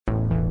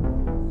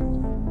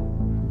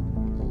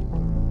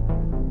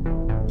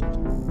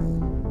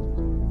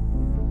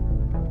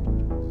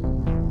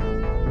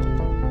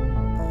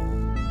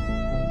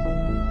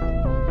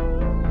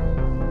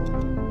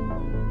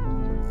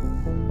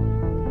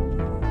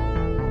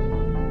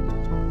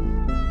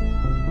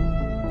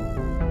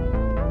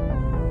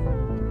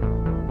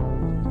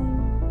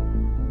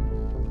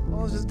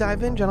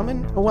dive in,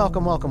 gentlemen.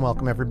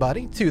 Welcome,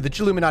 everybody, to the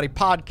Chilluminati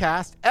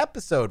Podcast,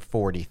 episode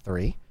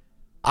 43.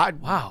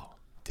 Wow.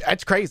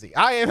 That's crazy.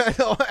 I am,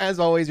 as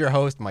always, your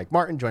host, Mike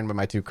Martin, joined by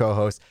my two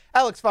co-hosts,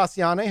 Alex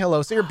Fasciane.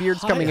 Hello, so your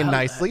beard's coming in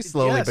nicely,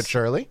 slowly yes. but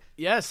surely.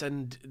 Yes,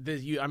 and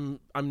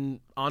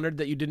I'm honored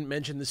that you didn't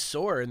mention the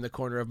sore in the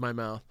corner of my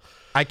mouth.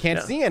 I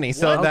can't see any,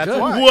 so Well, that's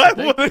good. why.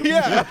 What?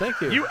 Yeah,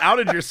 thank you. You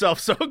outed yourself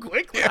so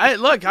quickly.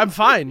 Look, I'm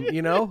fine.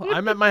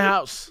 I'm at my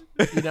house.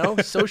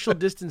 Social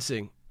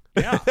distancing.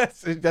 Yeah.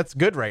 That's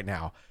good right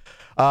now.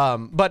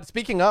 But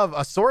speaking of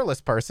a soreless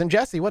person,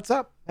 Jesse, what's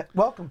up?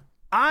 Welcome.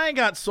 I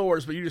got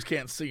sores, but you just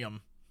can't see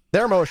them.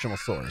 They're emotional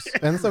sores,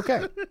 and it's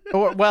okay.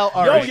 Well,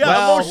 all right. yeah,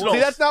 well, emotional. see,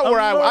 that's not where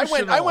I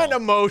went. I went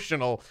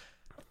Emotional. emotional.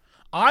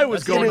 I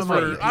was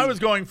That's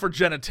going for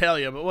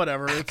genitalia, but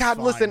whatever. It's God,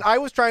 fine. listen, I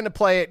was trying to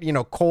play it,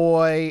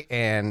 coy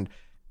and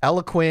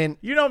eloquent.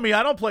 You know me.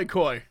 I don't play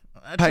coy.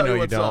 I tell know you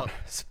what's don't. up.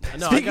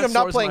 No, I Speaking got of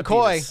not sores playing in my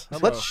coy, penis. Hello.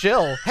 let's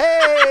chill.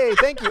 Hey,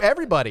 thank you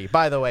everybody,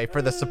 by the way,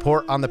 for the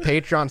support on the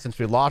Patreon since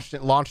we launched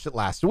it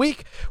last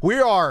week. We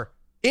are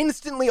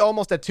instantly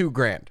almost at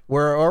 $2,000.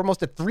 We're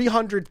almost at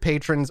 300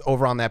 patrons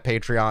over on that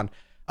Patreon.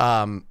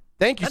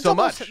 Thank you so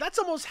much. That's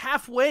almost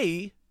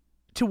halfway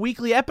to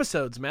weekly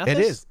episodes, Mathis.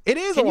 It is. It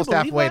is Can you almost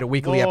believe halfway that? to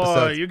weekly Boy,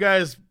 episodes. you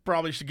guys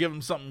probably should give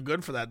them something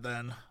good for that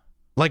then.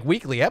 Like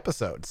weekly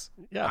episodes.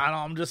 Yeah.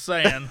 I'm just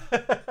saying.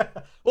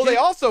 Well, they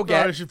also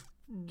Probably get. should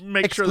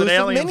make sure that exclusive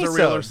aliens are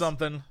real or minisodes.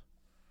 something.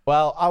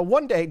 Well,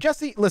 one day,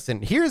 Jesse,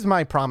 listen, here's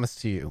my promise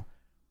to you.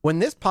 When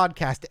this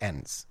podcast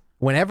ends,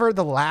 whenever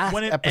the last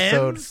When it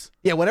episode. ends?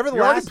 Yeah, whenever the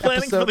You're already last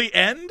planning episode. for the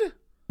end?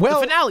 well,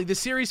 The finale, the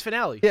series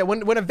finale. yeah,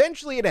 when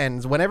eventually it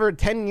ends, whenever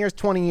 10 years,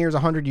 20 years,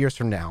 100 years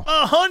from now,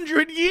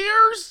 100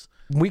 years?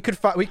 we could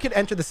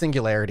enter the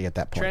singularity at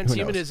that point. Who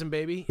knows? Transhumanism,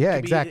 baby. Yeah,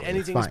 Could be exactly.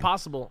 Anything It's is fine.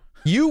 possible.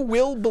 You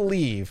will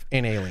believe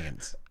in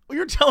aliens. Well,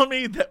 you're telling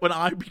me that when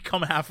I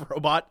become half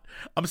robot,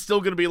 I'm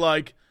still going to be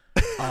like,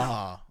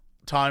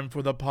 time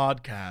for the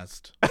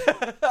podcast.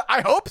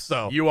 I hope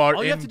so. You are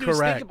All you have to do is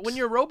incorrect. when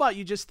you're a robot,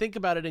 you just think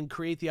about it and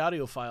create the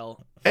audio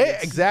file.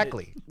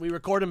 Exactly. We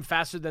record them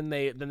faster than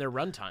their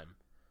runtime.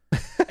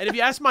 And if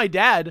you ask my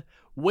dad,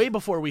 way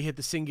before we hit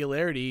the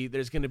singularity,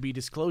 there's going to be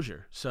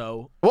disclosure.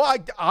 So Well,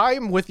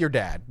 I'm with your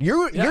dad.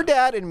 Your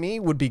dad and me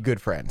would be good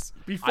friends.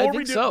 Before I we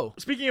think do, so.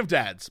 Speaking of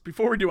dads,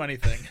 before we do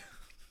anything,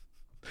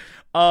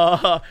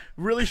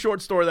 really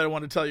short story that I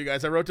want to tell you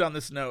guys. I wrote down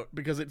this note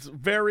because it's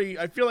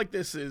I feel like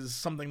this is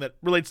something that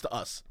relates to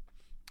us.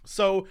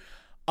 So,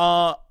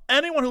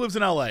 anyone who lives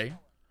in LA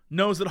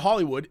knows that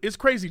Hollywood is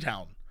crazy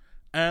town.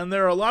 And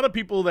there are a lot of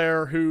people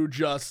there who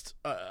just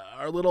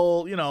are a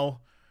little,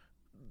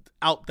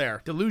 out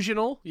there.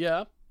 delusional,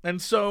 yeah.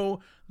 And so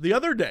the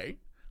other day,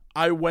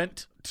 I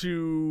went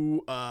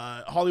to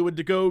Hollywood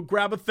to go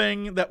grab a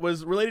thing that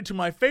was related to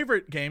my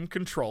favorite game,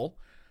 Control.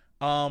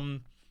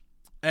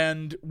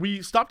 And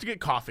we stopped to get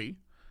coffee,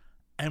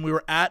 and we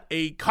were at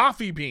a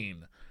Coffee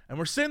Bean. And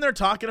we're sitting there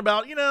talking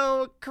about,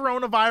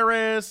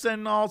 coronavirus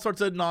and all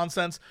sorts of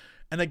nonsense.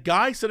 And a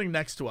guy sitting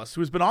next to us,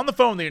 who's been on the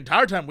phone the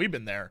entire time we've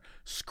been there,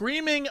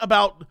 screaming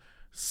about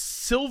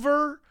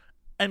silver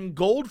and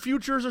gold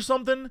futures or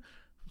something,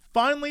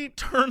 finally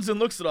turns and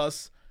looks at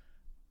us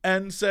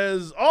and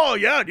says, "Oh,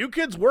 yeah, do you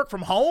kids work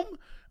from home?"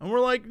 And we're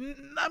like,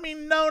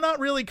 no, not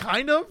really,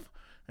 kind of.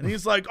 And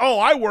he's like, "Oh,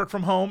 I work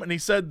from home." And he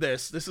said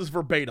this is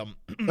verbatim.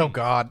 Oh,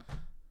 God.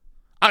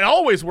 "I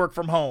always work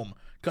from home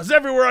because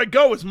everywhere I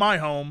go is my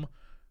home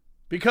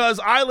because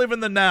I live in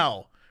the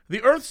now.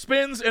 The earth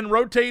spins and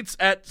rotates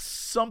at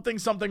something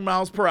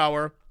miles per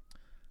hour.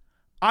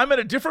 I'm at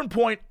a different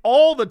point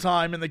all the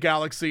time in the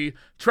galaxy,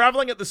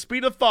 traveling at the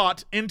speed of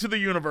thought into the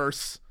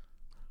universe.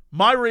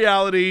 My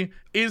reality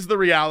is the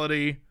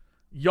reality.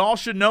 Y'all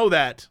should know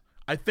that.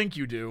 I think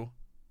you do."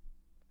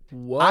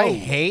 Whoa. I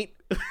hate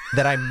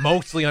that I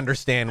mostly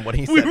understand what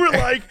he said.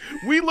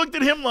 We looked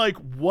at him like,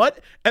 what?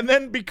 And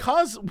then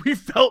because we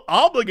felt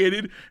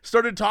obligated,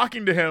 started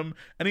talking to him,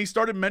 and he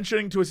started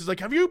mentioning to us, he's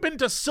like, "Have you been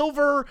to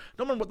Silver?" I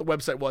don't remember what the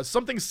website was.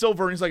 Something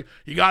Silver. And he's like,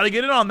 "You got to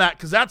get in on that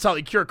because that's how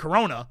they cure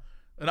Corona."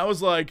 And I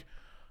was like,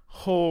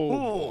 oh,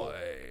 boy.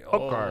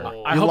 Okay.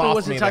 I You hope it lost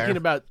wasn't me talking there.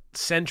 about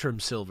Centrum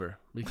Silver,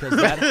 because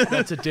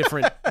that's a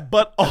different.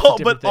 But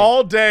different thing.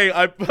 all day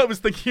I was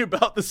thinking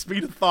about The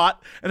Speed of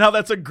Thought and how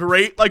that's a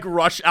great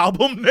Rush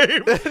album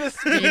name. The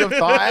speed of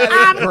thought.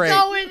 That is great.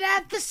 going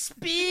at the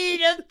speed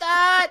of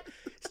thought.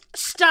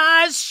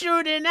 Stars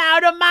shooting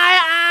out of my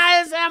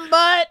eyes and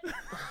butt.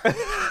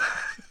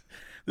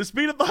 The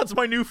Speed of Thought's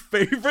my new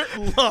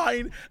favorite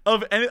line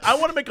of any. I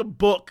want to make a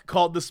book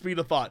called The Speed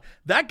of Thought.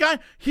 That guy,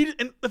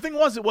 and the thing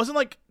was, it wasn't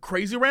like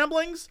crazy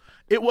ramblings.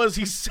 It was,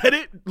 he said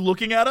it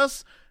looking at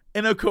us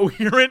in a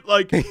coherent,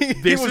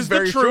 this was is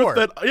very the truth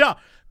sure.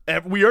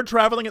 that, we are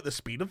traveling at the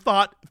speed of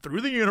thought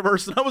through the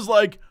universe. And I was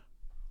like,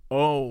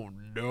 oh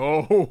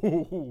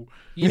no.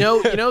 You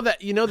know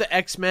the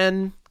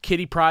X-Men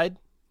Kitty Pryde?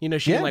 She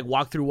Yeah. can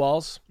walk through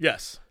walls.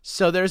 Yes.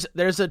 So there's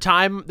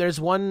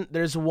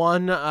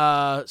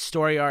one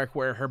story arc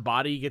where her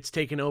body gets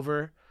taken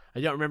over.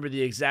 I don't remember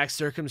the exact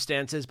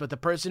circumstances, but the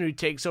person who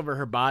takes over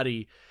her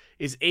body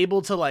is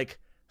able to like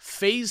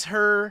phase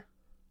her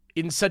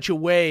in such a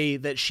way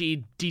that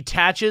she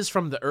detaches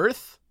from the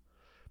Earth,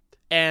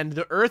 and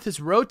the Earth is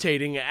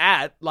rotating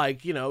at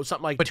like, you know,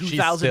 something like But she's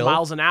 2,000 still-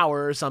 miles an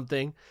hour or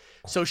something.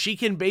 So she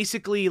can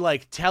basically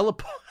like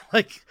teleport,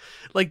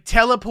 like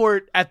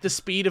teleport at the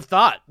speed of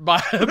thought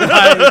by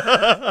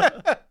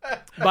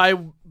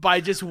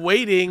just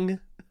waiting,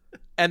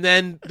 and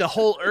then the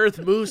whole Earth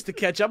moves to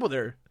catch up with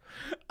her.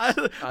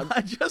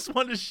 I just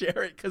wanted to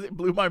share it because it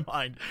blew my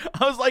mind.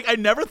 I was like, I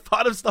never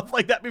thought of stuff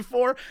like that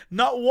before.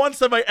 Not once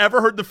have I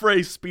ever heard the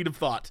phrase speed of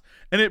thought,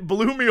 and it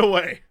blew me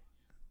away.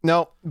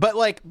 No, but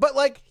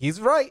like he's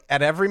right.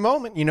 At every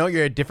moment, you know,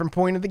 you're at a different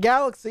point of the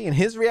galaxy, and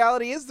his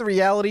reality is the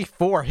reality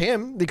for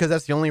him because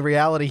that's the only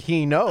reality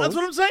he knows. That's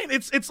what I'm saying.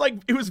 It's like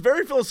it was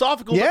very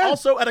philosophical, but Yeah.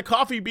 also at a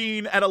coffee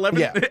bean at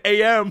 11 Yeah.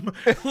 a.m.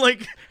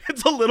 Like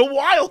it's a little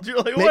wild. You're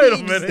like, wait a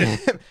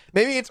minute.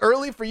 Maybe it's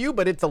early for you,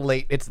 but it's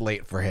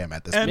late for him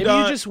at this And- point. Maybe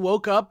you just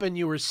woke up and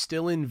you were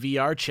still in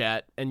VR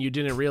chat and you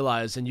didn't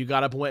realize, and you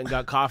got up and went and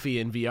got coffee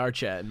in VR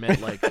chat and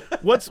meant like,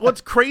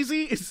 What's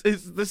crazy is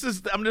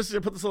I'm just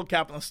gonna put this little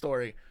cap on the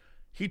story.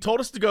 He told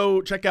us to go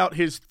check out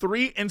his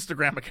 3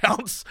 Instagram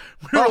accounts.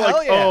 We were Oh, hell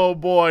like, yeah. oh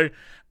boy.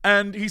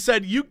 And he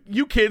said, you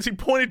kids, he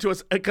pointed to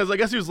us because I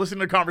guess he was listening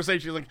to the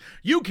conversation. He's like,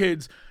 you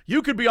kids,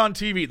 you could be on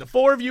TV. The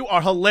 4 of you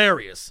are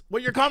hilarious.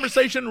 Well, your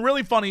conversation,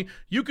 really funny.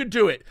 You could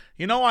do it.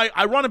 You know,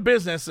 I run a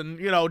business and,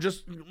 you know,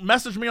 just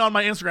message me on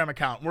my Instagram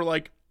account. We're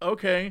like,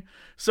 okay.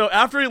 So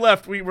after he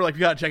left, we were like, we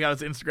got to check out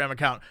his Instagram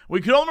account.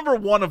 We could only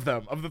remember one of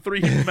them, of the 3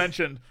 he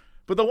mentioned.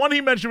 But the one he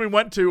mentioned we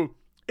went to,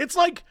 it's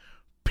like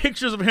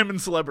pictures of him and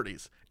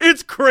celebrities.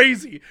 It's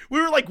crazy. We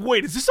were like,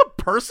 wait, is this a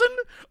person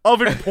of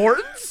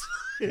importance?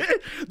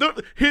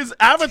 His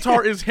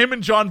avatar is him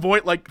and John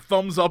Voight like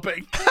thumbs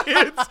upping.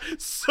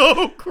 It's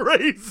so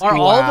crazy.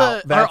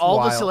 are That's all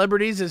the wild.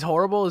 celebrities as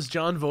horrible as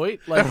John Voight?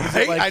 Like, is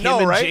Right? it like I him know,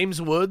 and right?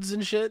 James Woods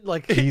and shit?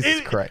 Like,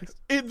 Jesus Christ.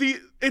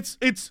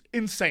 It's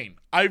insane.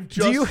 I've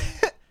Do just you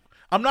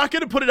I'm not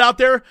going to put it out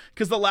there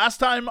because the last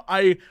time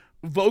I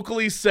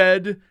vocally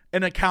said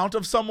an account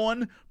of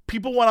someone,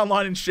 people went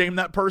online and shamed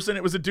that person.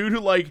 It was a dude who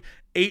like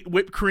ate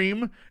whipped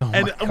cream,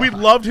 and we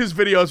loved his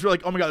videos. We're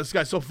like, oh my god, this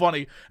guy's so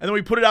funny. And then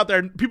we put it out there,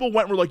 and people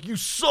went and were like, you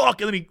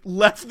suck. And then he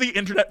left the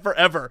internet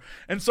forever.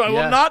 And so I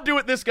Yeah. will not do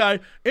it this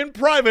guy. In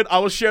private, I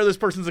will share this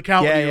person's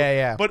account with you.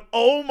 Yeah. But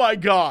oh my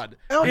god,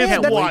 Oh, it's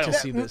can't wait wild. to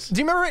see this. Do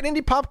you remember at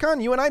Indie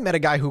PopCon, you and I met a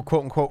guy who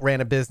quote unquote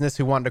ran a business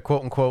who wanted to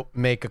quote unquote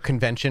make a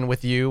convention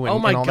with you? And, oh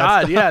my and all that god,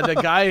 stuff? yeah, the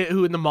guy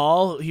who in the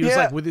mall, he was Yeah.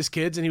 like with his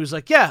kids, and he was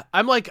like, yeah,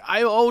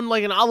 I own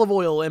like an olive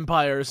oil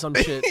empire or some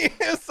shit.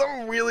 Yeah,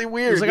 something really He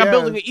weird. was like, yeah. I'm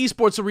building an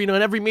esports arena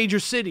in every major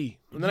city.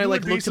 And then I You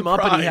like would be looked him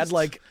up, and he had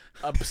surprised.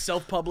 like a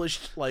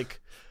self-published like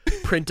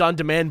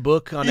print-on-demand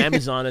book on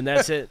Amazon, and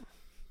that's it.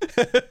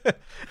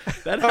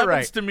 That happens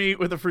right. to me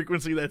with a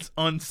frequency that's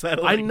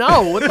unsettling. I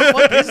know. What the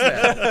fuck is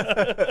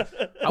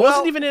that? I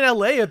wasn't even in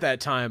LA at that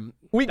time.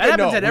 We- That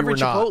happens no, at we every were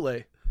not.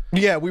 Chipotle.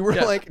 Yeah, we were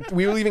Yeah.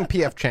 we were leaving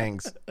PF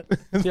Chang's.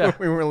 Yeah.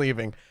 We were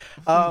leaving.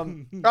 All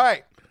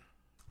right.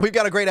 We've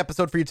got a great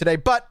episode for you today.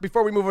 But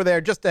before we move over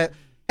there, just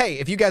hey,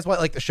 if you guys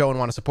like the show and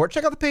want to support,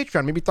 check out the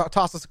Patreon. Maybe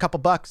toss us a couple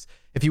bucks.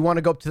 If you want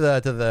to go up to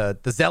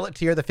the Zealot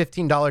tier, the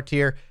 $15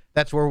 tier,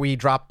 that's where we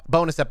drop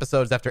bonus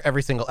episodes after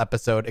every single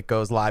episode. It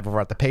goes live over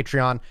at the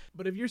Patreon.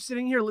 But if you're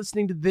sitting here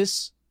listening to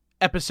this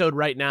episode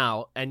right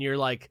now, and you're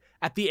like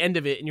at the end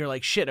of it, and you're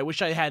like, shit, I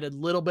wish I had a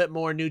little bit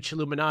more new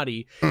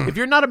Chilluminati. If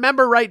you're not a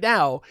member right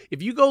now,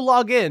 if you go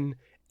log in,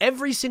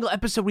 every single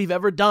episode we've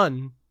ever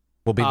done,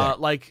 We'll be there.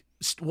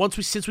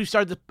 since we've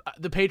started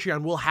the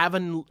Patreon, we'll have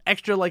an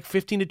extra like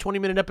 15 to 20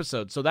 minute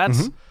episode. So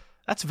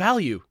that's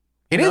value.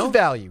 It you is know?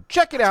 value.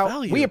 Check it out.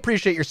 value. We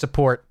appreciate your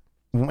support,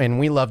 and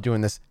we love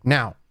doing this.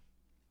 Now,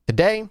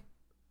 today,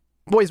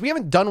 boys, we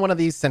haven't done one of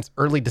these since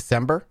early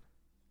December.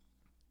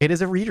 It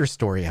is a reader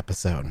story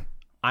episode.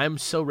 I'm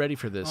so ready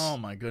for this. Oh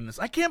my goodness.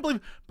 I can't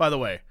believe, by the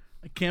way,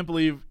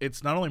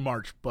 it's not only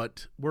March,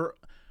 but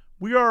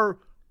we are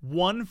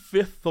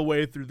 1/5 the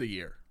way through the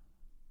year.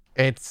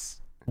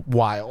 It's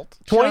wild.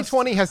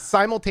 2020 has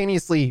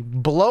simultaneously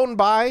blown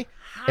by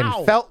How?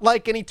 and felt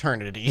like an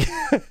eternity.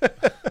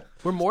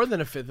 We're more than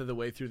a fifth of the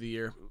way through the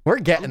year. We're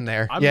getting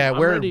there. I'm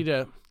we're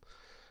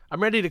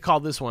ready to call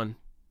this one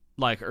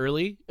like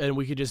early, and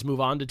we could just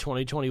move on to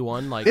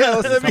 2021. Like, yeah,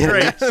 let's That'd be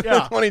great. Yeah.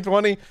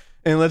 2020,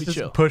 and let's just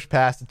chill. push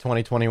past to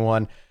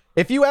 2021.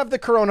 If you have the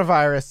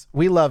coronavirus,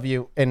 we love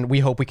you, and we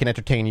hope we can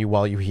entertain you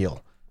while you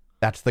heal.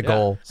 That's the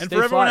goal. And Stay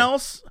for everyone fly.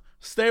 else,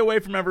 stay away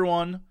from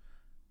everyone.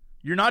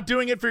 You're not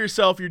doing it for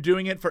yourself. You're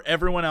doing it for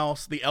everyone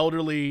else, the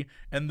elderly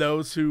and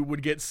those who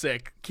would get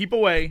sick. Keep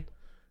away.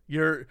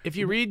 If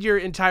you read your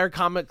entire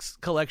comics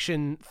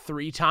collection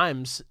 3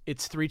 times,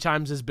 it's 3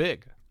 times as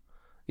big.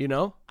 You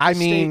know? I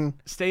Stay- mean-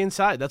 stay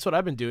inside. That's what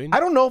I've been doing. I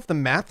don't know if the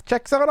math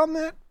checks out on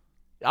that.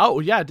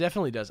 Oh yeah, it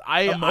definitely does.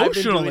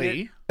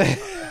 emotionally,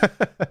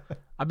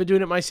 I've been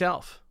doing it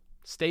myself.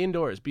 Stay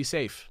indoors. Be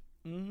safe.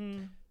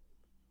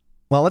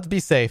 Well, let's be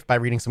safe by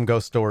reading some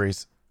ghost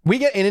stories we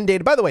get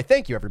inundated. By the way,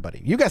 thank you,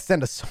 everybody. You guys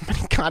send us so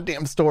many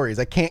goddamn stories.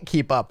 I can't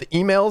keep up. The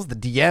emails, the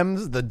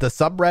DMs, the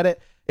subreddit.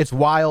 It's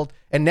wild.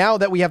 And now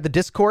that we have the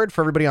Discord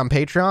for everybody on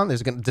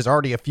Patreon, there's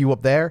already a few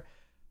up there.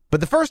 But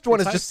the first one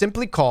is just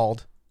simply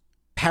called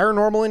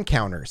Paranormal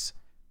Encounters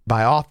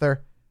by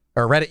author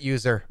or Reddit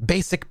user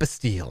Basic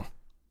Bastille.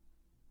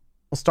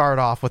 We'll start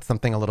off with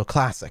something a little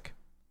classic.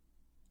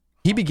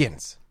 He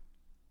begins.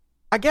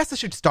 I guess I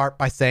should start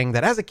by saying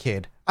that as a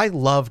kid, I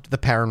loved the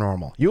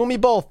paranormal. You and me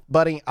both,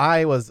 buddy.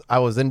 I was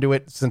into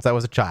it since I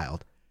was a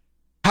child.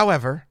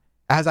 However,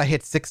 as I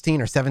hit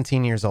 16 or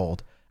 17 years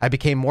old, I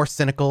became more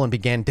cynical and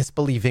began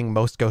disbelieving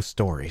most ghost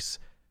stories.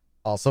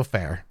 Also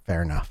fair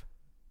enough.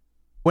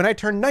 When I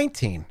turned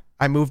 19,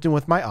 I moved in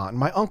with my aunt and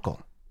my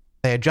uncle.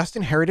 They had just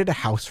inherited a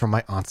house from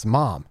my aunt's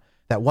mom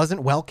that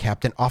wasn't well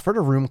kept and offered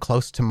a room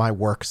close to my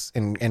works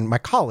in my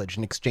college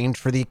in exchange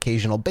for the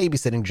occasional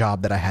babysitting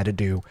job that I had to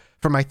do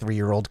for my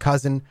 3-year-old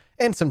cousin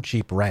and some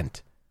cheap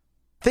rent.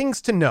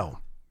 Things to know.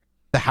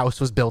 The house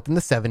was built in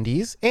the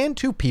 70s and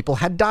 2 people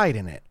had died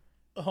in it,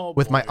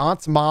 with my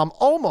aunt's mom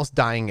almost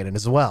dying in it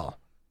as well.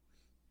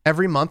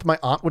 Every month, my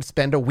aunt would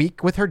spend a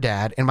week with her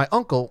dad and my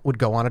uncle would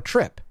go on a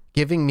trip,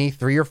 giving me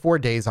 3 or 4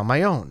 days on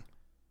my own.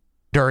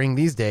 During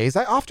these days,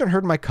 I often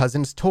heard my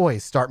cousin's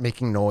toys start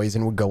making noise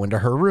and would go into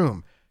her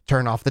room,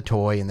 turn off the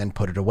toy, and then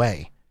put it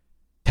away.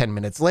 10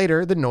 minutes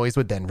later, the noise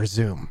would then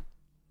resume.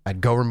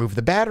 I'd go remove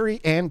the battery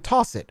and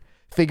toss it,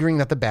 figuring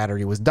that the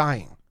battery was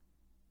dying.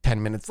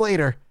 10 minutes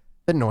later,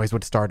 the noise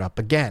would start up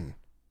again.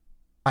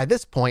 By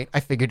this point, I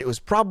figured it was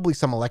probably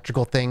some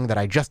electrical thing that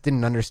I just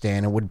didn't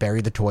understand and would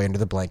bury the toy under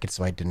the blanket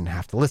so I didn't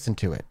have to listen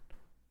to it.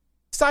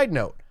 Side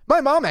note,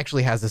 my mom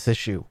actually has this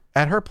issue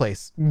at her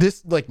place,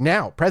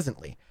 now,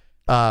 presently.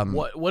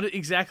 What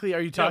exactly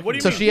are you talking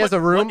about? So she has a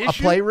room, a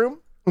playroom.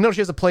 No,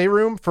 she has a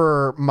playroom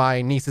for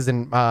my nieces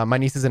and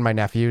my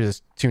nephew.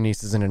 There's 2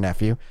 nieces and a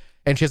nephew.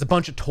 And she has a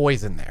bunch of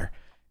toys in there.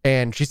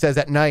 And she says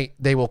at night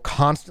they will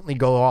constantly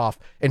go off,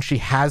 and she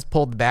has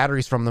pulled the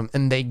batteries from them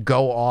and they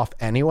go off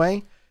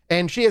anyway.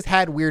 And she has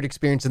had weird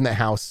experience in the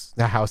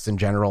house in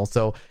general.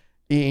 So,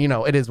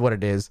 it is what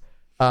it is.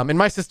 And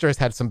my sister has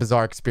had some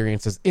bizarre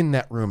experiences in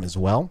that room as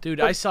well.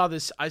 Dude, I saw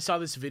this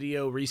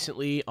video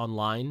recently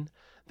online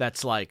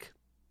that's like,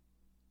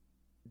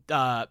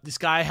 this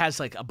guy has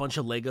like a bunch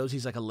of Legos.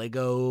 He's like a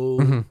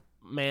Lego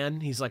man.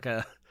 He's like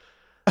a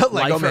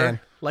Lego man.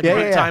 Like a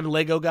big-time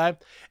Lego guy.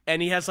 And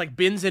he has like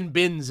bins and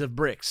bins of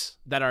bricks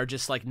that are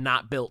just like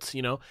not built,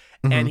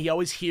 And he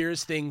always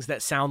hears things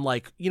that sound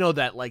like,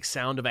 that like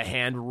sound of a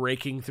hand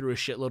raking through a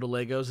shitload of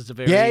Legos. It's a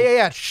very... Yeah.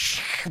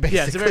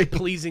 Yeah, it's a very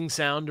pleasing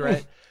sound,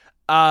 right?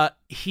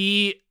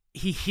 He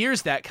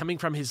hears that coming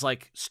from his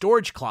like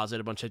storage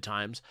closet a bunch of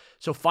times.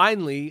 So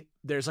finally,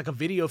 there's like a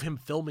video of him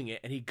filming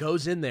it, and he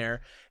goes in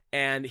there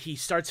and he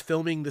starts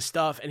filming the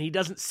stuff, and he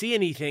doesn't see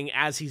anything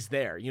as he's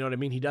there. You know what I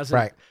mean? He doesn't...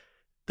 Right.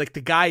 Like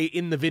the guy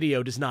in the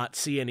video does not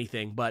see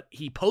anything, but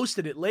he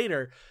posted it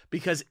later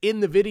because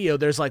in the video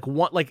there's like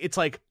one, like it's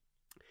like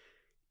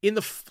in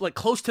the like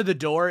close to the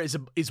door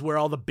is where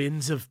all the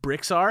bins of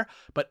bricks are,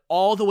 but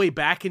all the way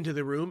back into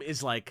the room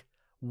is like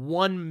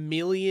 1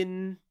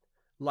 million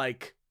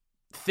like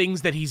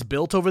things that he's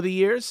built over the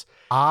years.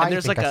 And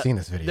there's I've seen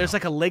this video. There's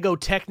like a Lego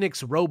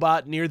Technics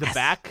robot near the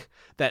back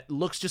that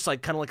looks just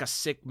like kind of like a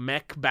sick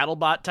mech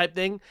BattleBot type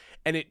thing,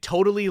 and it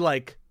totally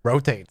like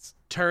rotates.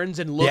 Turns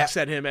and looks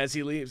at him as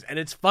he leaves, and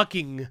it's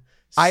fucking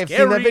scary. I have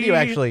seen that video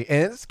actually,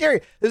 and it's scary.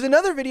 There's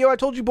another video I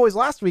told you boys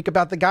last week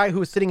about the guy who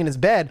was sitting in his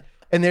bed,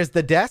 and there's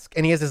the desk,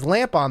 and he has his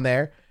lamp on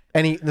there,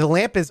 and the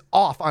lamp is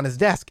off on his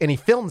desk, and he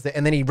films it,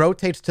 and then he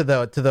rotates to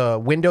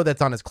the window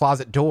that's on his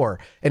closet door,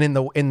 and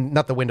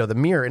the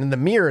mirror, and in the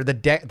mirror the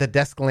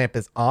desk lamp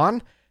is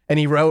on, and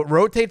he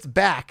rotates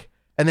back.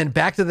 And then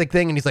back to the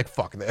thing, and he's like,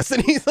 fuck this.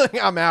 And he's like,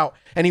 I'm out.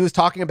 And he was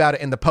talking about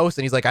it in the post,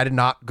 and he's like, I did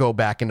not go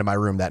back into my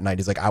room that night.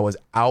 He's like, I was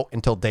out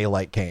until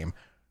daylight came.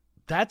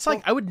 That's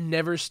like, I would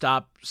never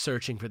stop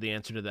searching for the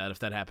answer to that if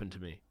that happened to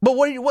me. But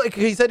what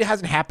he said it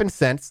hasn't happened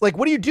since. Like,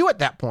 what do you do at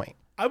that point?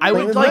 I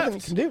would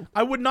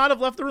not have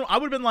left the room. I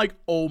would have been like,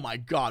 "Oh my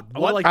god,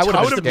 what?" I would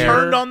have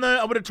turned on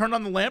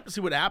the lamp to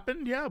see what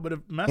happened. Yeah, I would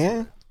have messed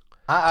with it.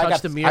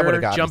 Touch the mirror,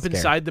 jump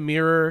inside the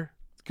mirror.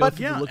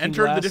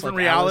 Enter the different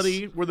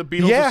reality where the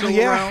Beatles are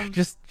still around.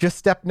 Just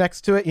step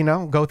next to it,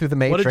 go through the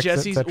Matrix.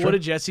 What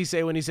did Jesse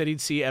say when he said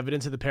he'd see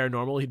evidence of the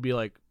paranormal? He'd be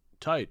like,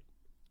 tight.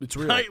 It's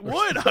real. I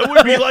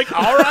would be like,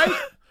 all right,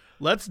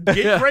 let's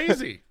get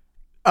crazy.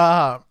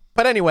 But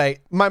anyway,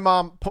 my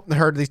mom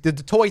heard the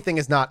toy thing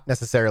is not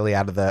necessarily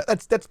out of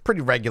that's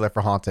pretty regular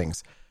for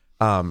hauntings.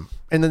 And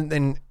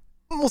then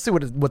we'll see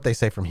what they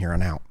say from here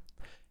on out.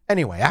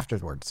 Anyway,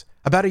 afterwards,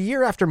 about a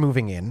year after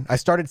moving in, I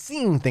started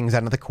seeing things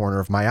out of the corner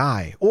of my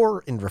eye,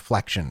 or in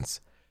reflections.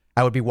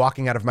 I would be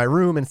walking out of my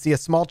room and see a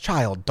small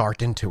child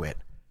dart into it.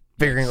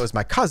 Figuring it was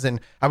my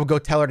cousin, I would go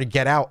tell her to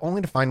get out,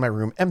 only to find my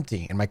room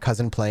empty and my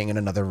cousin playing in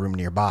another room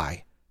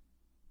nearby.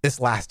 This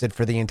lasted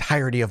for the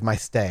entirety of my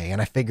stay, and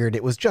I figured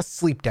it was just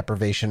sleep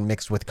deprivation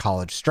mixed with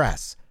college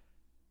stress.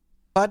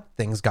 But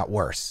things got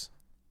worse.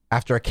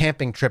 After a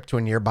camping trip to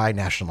a nearby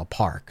national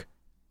park,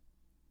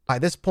 By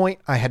this point,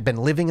 I had been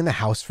living in the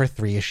house for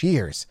 3-ish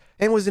years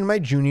and was in my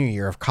junior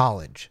year of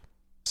college.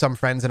 Some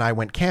friends and I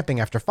went camping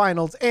after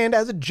finals, and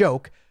as a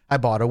joke, I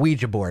bought a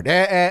Ouija board.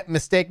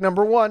 Mistake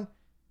number 1.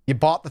 You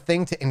bought the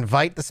thing to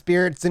invite the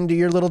spirits into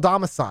your little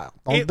domicile.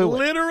 It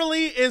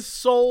literally is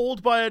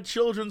sold by a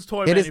children's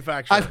toy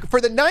manufacturer. For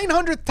the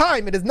 900th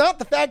time, it is not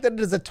the fact that it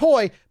is a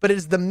toy, but it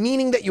is the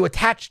meaning that you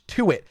attach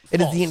to it.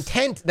 It is the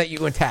intent that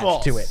you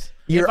attach to it.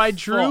 If I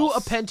drew a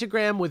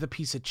pentagram with a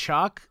piece of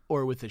chalk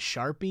or with a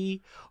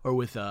Sharpie or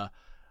with a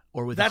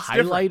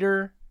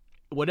highlighter,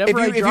 whatever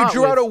if you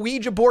drew out a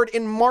Ouija board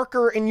in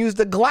marker and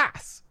used a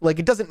glass, like,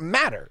 it doesn't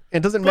matter.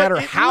 It doesn't matter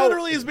how. It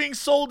literally is being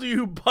sold to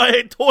you by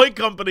a toy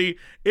company.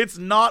 It's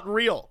not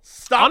real.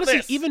 Stop Honestly,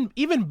 this.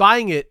 even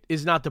buying it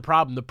is not the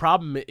problem. The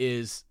problem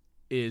is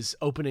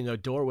opening a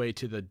doorway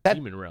to the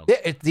demon realm.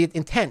 It's the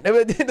intent.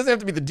 It doesn't have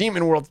to be the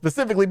demon world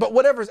specifically, but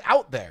whatever's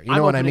out there. You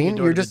know what I mean?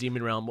 You're just the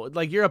demon realm.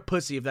 Like, you're a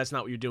pussy if that's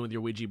not what you're doing with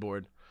your Ouija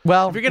board.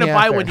 Well, if you're gonna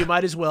buy one, you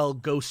might as well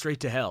go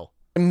straight to hell.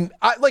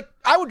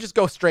 I would just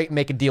go straight and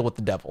make a deal with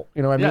the devil.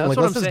 You know what I mean? Yeah, like,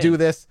 let's just do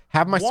this.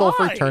 Have my soul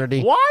for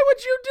eternity. Why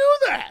would you do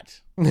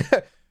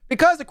that?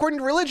 Because according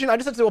to religion, I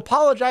just have to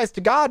apologize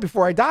to God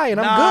before I die, and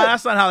I'm good.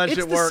 That's not how that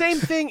shit works. It's the same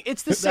thing.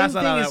 It's the same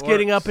thing as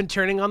getting up and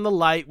turning on the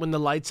light when the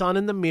light's on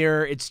in the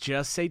mirror. It's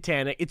just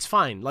satanic. It's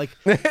fine. Like,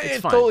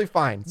 it's fine. Totally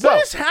fine.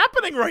 What is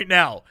happening right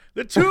now?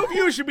 The two of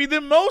you should be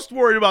the most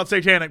worried about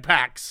satanic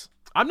pacts.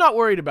 I'm not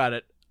worried about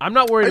it. I'm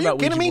not worried about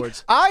Ouija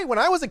boards. When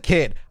I was a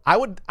kid, I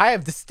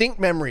have distinct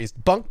memories,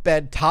 bunk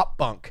bed, top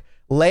bunk,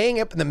 laying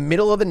up in the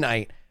middle of the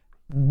night,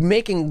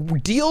 making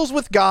deals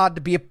with God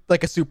to be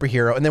like a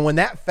superhero. And then when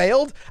that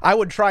failed, I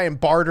would try and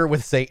barter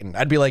with Satan.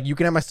 I'd be like, you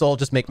can have my soul,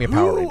 just make me a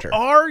Power Ranger. Who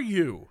are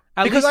you?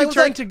 Because I was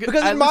like,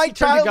 because in my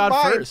child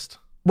mind, first.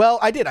 Well,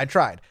 I did. I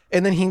tried.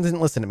 And then he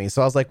didn't listen to me.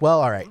 So I was like,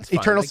 well, all right.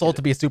 Eternal soul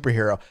to be a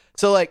superhero.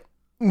 So like,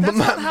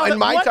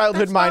 my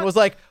childhood mind was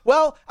like,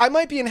 well, I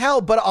might be in hell,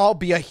 but I'll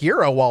be a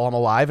hero while I'm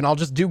alive, and I'll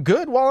just do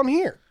good while I'm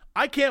here.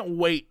 I can't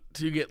wait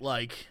to get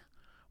like,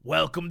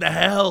 welcome to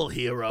hell,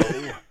 hero.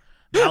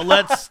 Now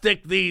let's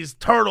stick these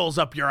turtles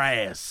up your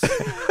ass.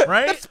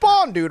 Right? That's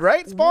Spawn, dude,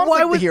 right? Spawn's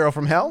like the hero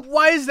from hell.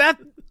 Why is that?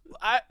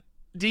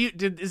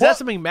 Is that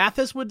something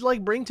Mathis would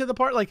like bring to the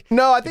part? Like,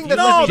 no, I think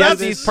that's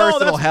Jesse's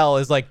personal hell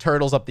is like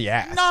turtles up the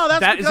ass. No,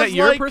 is that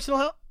your personal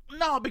hell?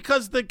 No,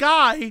 because the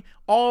guy,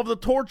 all of the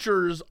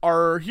tortures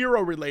are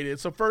hero related.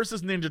 So first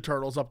is Ninja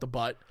Turtles up the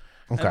butt.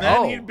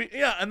 Okay.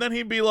 And then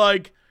he'd be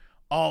like,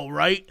 all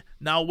right,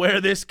 now wear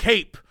this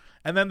cape.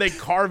 And then they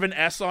carve an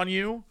S on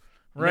you,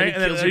 right?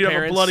 And then you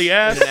have a bloody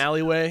S. In an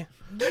alleyway.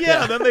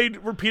 Yeah, then they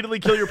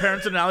repeatedly kill your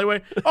parents in an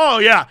alleyway. Oh,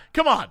 yeah.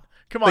 Come on.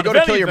 They go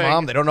to kill your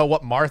mom. They don't know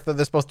what Martha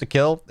they're supposed to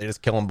kill. They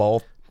just kill them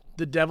both.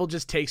 The devil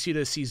just takes you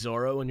to see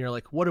Zorro, and you're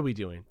like, what are we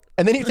doing?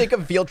 And then you take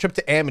a field trip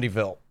to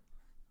Amityville.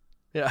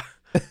 Yeah.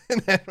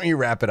 And then you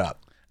wrap it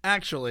up.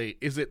 Actually,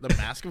 is it The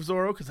Mask of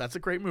Zorro? Because that's a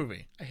great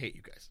movie. I hate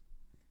you guys.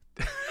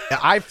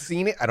 I've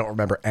seen it. I don't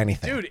remember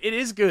anything. Dude, it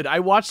is good. I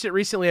watched it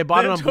recently. I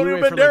bought it on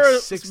Blu-ray for like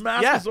 $6.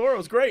 Mask of Zorro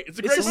is great. It's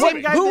a great movie. It's the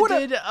same guy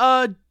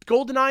that did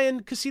GoldenEye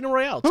and Casino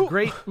Royale. It's a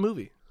great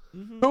movie.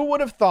 Who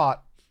would have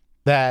thought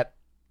that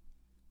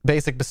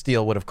Basic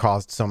Bastille would have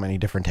caused so many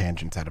different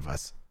tangents out of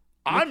us?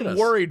 I'm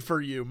worried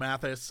for you,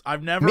 Mathis.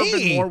 I've never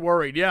been more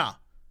worried. Yeah.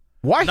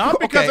 Why? Not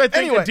because I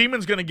think the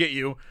demon's going to get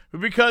you, but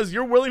because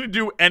you're willing to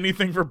do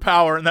anything for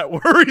power, and that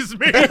worries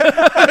me.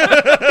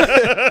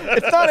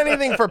 It's not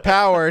anything for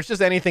power. It's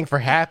just anything for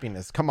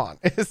happiness. Come on.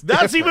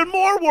 That's even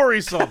more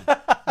worrisome.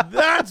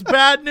 That's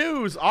bad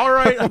news. All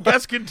right, I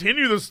guess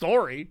continue the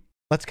story.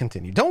 Let's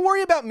continue. Don't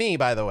worry about me,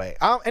 by the way.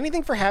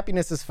 Anything for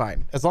happiness is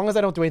fine. As long as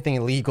I don't do anything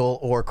illegal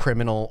or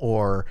criminal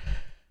or...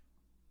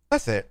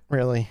 That's it,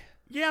 really.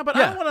 Yeah, but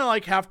I don't want to,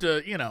 like, have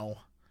to,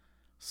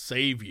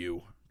 save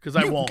you. Because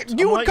I won't.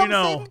 You would come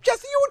save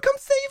Jesse, you would come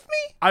save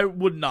me? I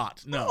would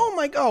not, no. Oh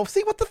my God.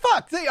 See, what the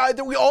fuck? See,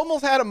 we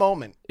almost had a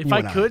moment. If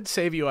I could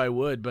save you, I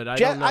would, but I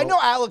don't know. I know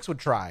Alex would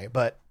try,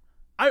 but...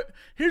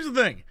 Here's the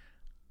thing.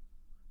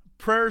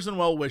 Prayers and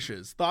well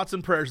wishes. Thoughts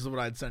and prayers is what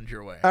I'd send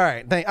your way. All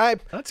right.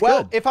 That's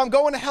good. If I'm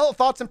going to hell,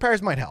 thoughts and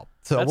prayers might help.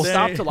 So that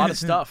stopped a lot of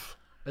stuff.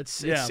 It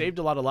saved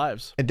a lot of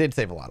lives. It did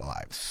save a lot of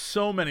lives.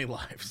 So many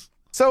lives.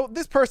 So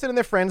this person and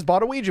their friends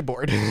bought a Ouija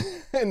board,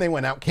 and they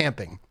went out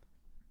camping.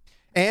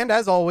 And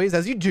as always,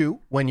 as you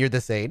do when you're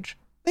this age,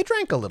 they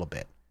drank a little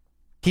bit.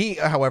 He,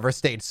 however,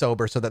 stayed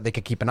sober so that they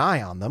could keep an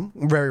eye on them.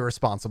 Very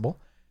responsible.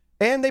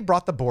 And they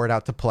brought the board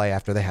out to play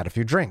after they had a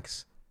few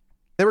drinks.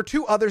 There were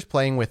 2 others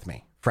playing with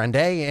me, friend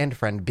A and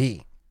friend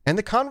B. And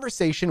the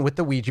conversation with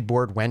the Ouija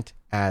board went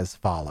as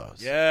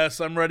follows.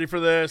 Yes, I'm ready for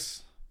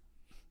this.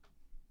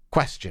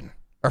 Question.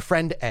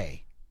 Friend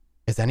A.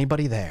 Is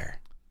anybody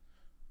there?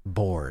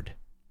 Board.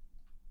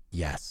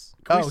 Yes.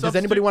 Does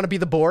anybody want to be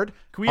the board?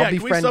 Can we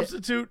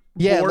substitute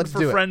board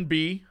for friend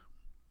B?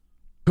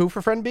 Who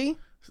for friend B?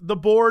 The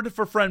board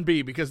for friend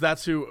B, because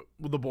that's who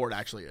the board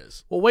actually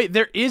is. Well, wait,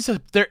 there's a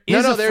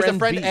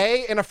friend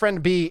A and a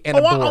friend B and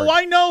a board.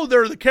 I know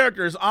they're the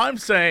characters. I'm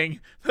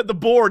saying that the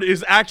board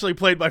is actually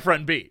played by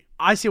friend B.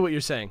 I see what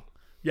you're saying.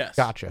 Yes.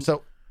 Gotcha.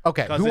 So,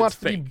 okay, who wants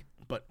to be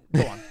but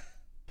go on.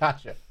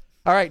 Gotcha.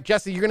 All right,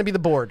 Jesse, you're going to be the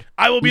board.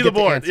 I will be You the get to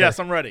board. answer. Yes,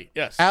 I'm ready.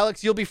 Yes.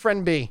 Alex, you'll be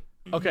friend B.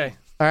 Okay.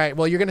 All right,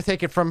 well, you're going to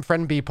take it from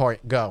friend B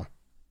part. Go.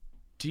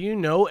 Do you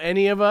know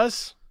any of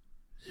us?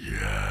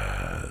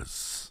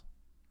 Yes.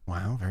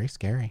 Wow, very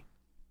scary.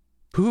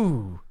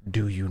 Who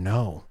do you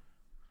know?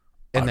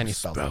 And then he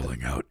spells it.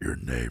 spelling out your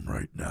name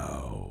right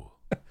now.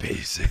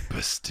 Basic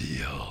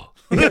Bastille.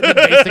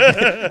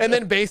 And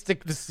then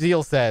Basic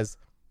Seal says,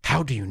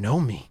 how do you know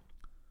me?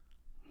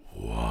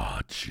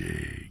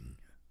 Watching.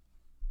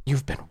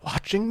 You've been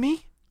watching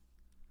me?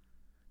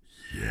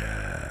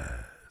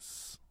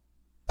 Yes.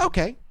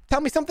 Okay,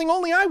 tell me something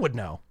only I would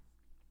know.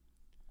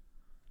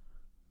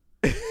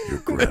 Your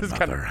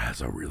grandmother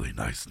has a really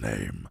nice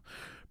name,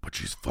 but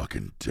she's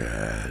fucking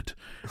dead,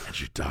 and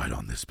she died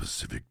on this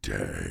specific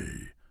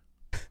day.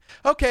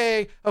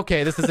 Okay,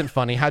 this isn't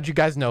funny. How'd you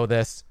guys know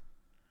this?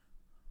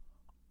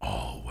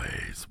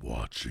 Always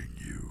watching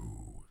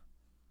you.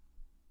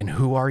 And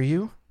who are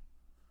you?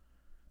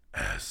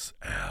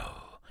 SL.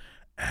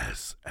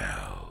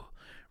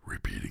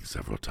 Repeating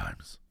several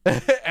times.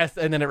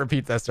 And then it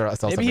repeats SL.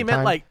 Maybe he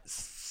meant like.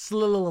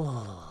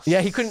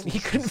 Yeah, he couldn't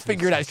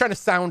figure it out. He's trying to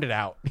sound it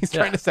out. He's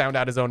trying to sound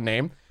out his own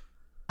name.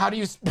 How do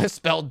you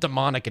spell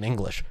demonic in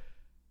English?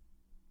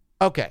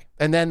 Okay,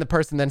 and then the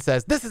person then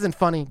says, this isn't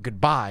funny,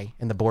 goodbye,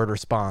 and the board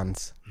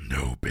responds,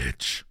 No,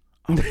 bitch.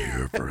 I'm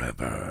here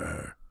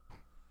forever.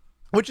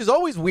 which is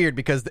always weird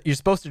because you're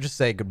supposed to just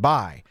say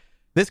goodbye.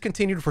 This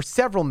continued for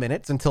several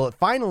minutes until it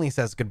finally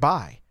says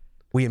goodbye.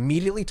 We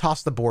immediately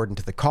toss the board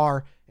into the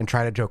car and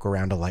try to joke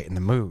around to lighten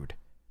the mood.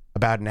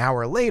 About an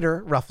hour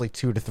later, roughly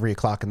 2 to 3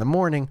 o'clock in the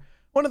morning,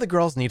 one of the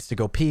girls needs to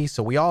go pee,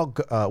 so we all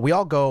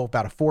go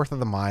about a fourth of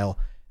the mile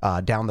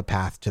down the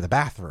path to the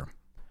bathroom.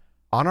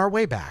 On our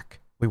way back,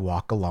 we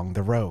walk along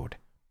the road.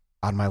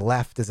 On my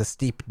left is a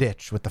steep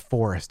ditch with the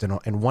forest,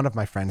 and one of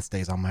my friends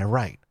stays on my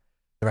right.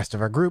 The rest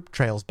of our group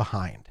trails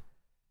behind.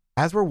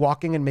 As we're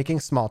walking and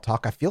making small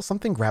talk, I feel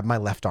something grab my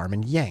left arm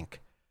and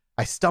yank.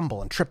 I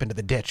stumble and trip into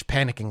the ditch,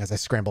 panicking as I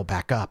scramble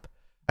back up.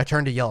 I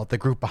turn to yell at the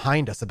group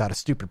behind us about a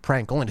stupid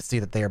prank, only to see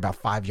that they are about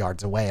 5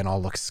 yards away and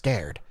all look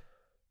scared.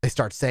 They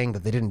start saying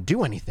that they didn't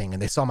do anything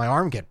and they saw my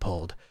arm get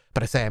pulled,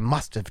 but I say I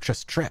must have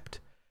just tripped.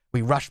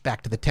 We rush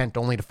back to the tent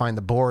only to find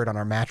the board on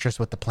our mattress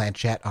with the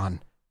planchette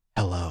on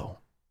hello.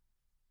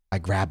 I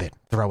grab it,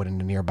 throw it in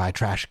a nearby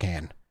trash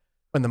can.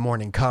 When the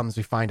morning comes,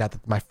 we find out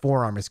that my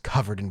forearm is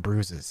covered in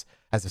bruises,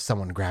 as if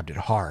someone grabbed it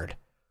hard.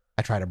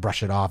 I try to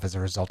brush it off as a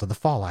result of the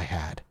fall I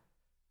had.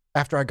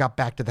 After I got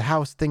back to the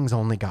house, things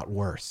only got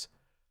worse.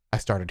 I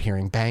started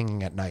hearing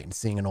banging at night and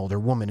seeing an older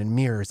woman in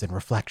mirrors and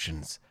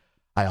reflections.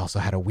 I also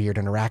had a weird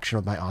interaction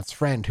with my aunt's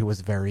friend who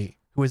was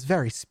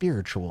very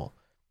spiritual.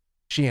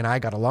 She and I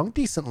got along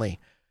decently.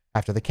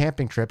 After the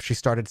camping trip, she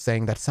started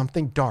saying that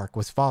something dark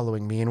was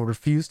following me and would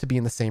refuse to be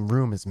in the same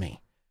room as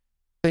me.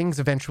 Things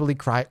eventually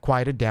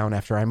quieted down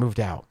after I moved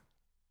out.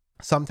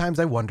 Sometimes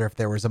I wonder if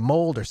there was a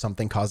mold or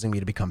something causing me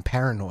to become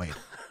paranoid.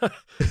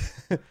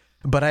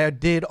 But I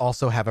did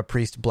also have a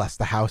priest bless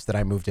the house that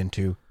I moved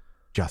into,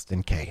 just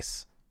in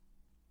case.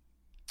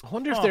 I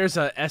wonder if there's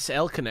a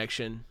SL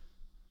connection.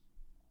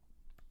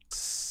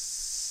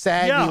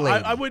 Saggy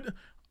lady. I would.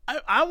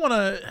 I want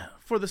to,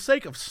 for the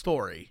sake of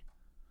story.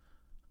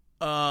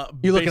 You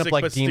looking up Basic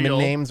like Bastille. demon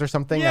names or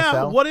something? Yeah.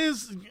 SL? What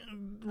is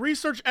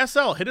research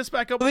SL? Hit us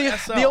back up with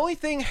SL. The only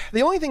thing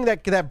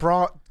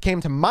that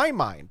came to my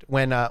mind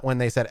when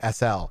they said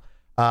SL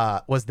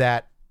was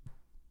that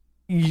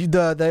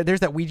there's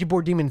that Ouija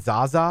board demon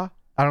Zaza.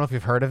 I don't know if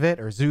you've heard of it,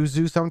 or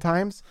Zuzu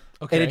sometimes.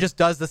 Okay. And it just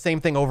does the same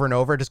thing over and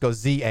over. It just goes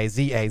Z-A,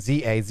 Z-A,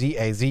 Z-A,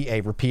 Z-A,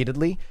 Z-A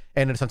repeatedly.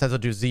 And then sometimes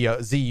it'll do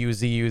Z-U, Z-U,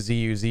 Z-U,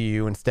 Z-U,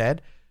 Z-U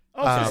instead.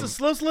 Oh, so this is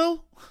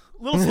Slow?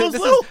 Little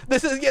Slow?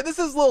 This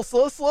is Little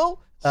Slow.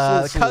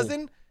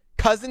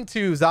 Cousin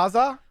to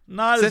Zaza.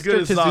 Not as Sister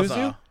good as to Zaza.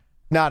 Zuzu.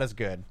 Not as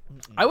good.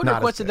 I would Not have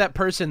as requested good. that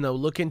person though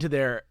look into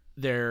their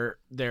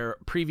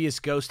previous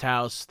ghost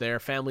house, their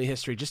family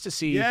history, just to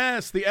see.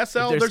 Yes, the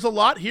SL. there's- There's a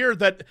lot here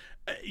that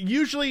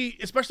usually,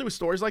 especially with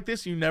stories like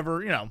this, you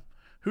never,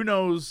 who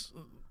knows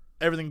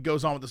everything that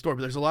goes on with the story,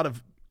 but there's a lot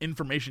of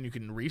information you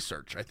can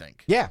research, I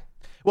think. Yeah.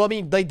 Well, I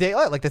mean, like they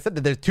said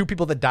that there's 2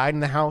 people that died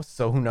in the house,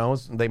 so who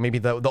knows? Maybe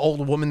the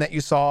old woman that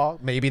you saw,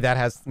 maybe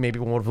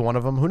one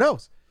of them. Who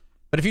knows?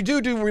 But if you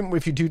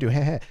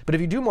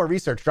do more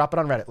research, drop it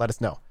on Reddit. Let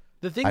us know.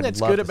 The thing I'd that's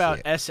love good to see about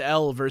it.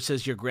 SL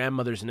versus your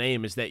grandmother's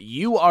name is that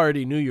you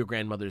already knew your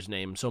grandmother's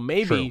name. So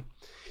maybe, True.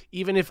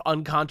 even if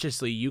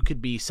unconsciously, you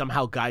could be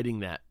somehow guiding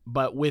that.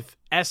 But with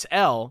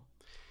SL,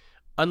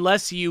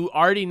 unless you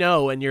already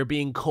know and you're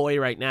being coy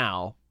right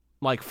now,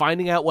 like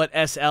finding out what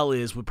SL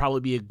is would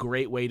probably be a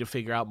great way to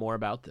figure out more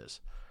about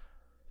this.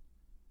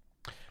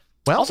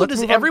 Well, Also, let's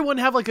does move on. everyone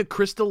have like a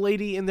crystal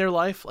lady in their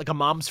life, like a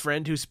mom's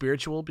friend who's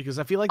spiritual? Because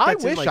I feel like I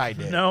that's in, wish like, I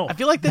did. No. I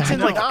feel like that's I in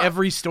know. like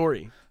every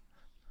story.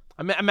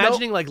 I'm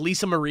imagining like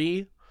Lisa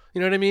Marie.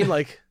 You know what I mean?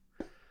 Like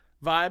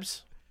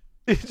vibes.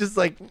 It's just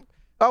like,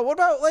 oh, what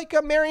about like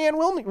Marianne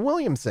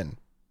Williamson?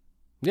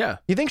 Yeah.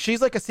 You think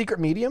she's like a secret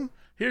medium?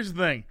 Here's the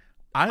thing.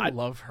 I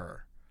love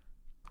her.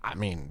 I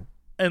mean,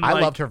 in I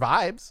like loved her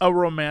vibes. a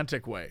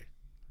romantic way.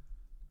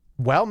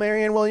 Well,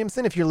 Marianne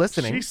Williamson, if you're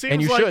listening, She seems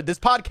and you like- should, this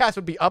podcast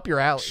would be up your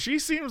alley. She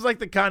seems like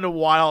the kind of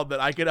wild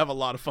that I could have a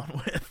lot of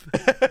fun with.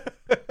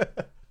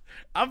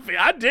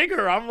 I dig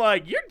her. I'm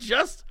like, you're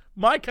just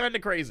my kind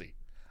of crazy.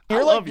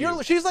 I love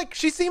you.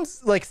 She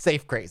seems like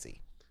safe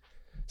crazy.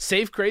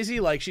 Safe crazy,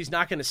 like she's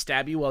not going to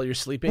stab you while you're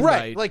sleeping,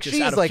 Right, by like just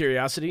she's out of like-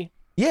 curiosity.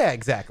 Yeah,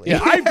 exactly. Yeah,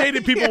 I've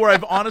dated people where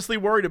I've honestly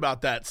worried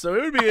about that, so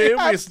it would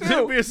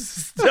be a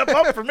step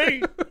up for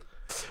me.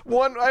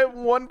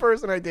 One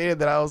person I dated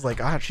that I was like,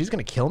 she's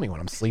gonna kill me when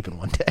I'm sleeping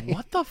one day.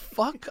 What the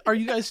fuck are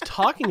you guys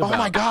talking about? Oh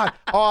my god!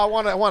 Oh, I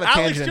want to Alex,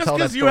 tangent and just tell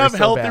that because you story have so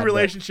healthy bad, but-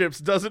 relationships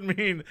doesn't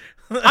mean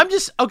I'm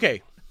just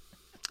okay.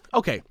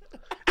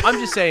 I'm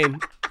just saying.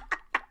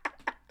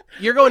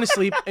 You're going to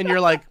sleep and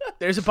you're like,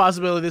 there's a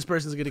possibility this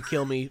person's gonna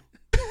kill me,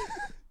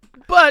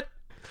 but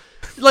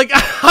like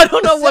I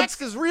don't know what.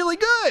 Sex is really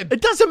good.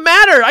 It doesn't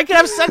matter. I can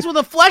have sex with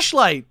a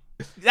fleshlight.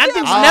 That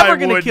thing's never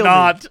going to kill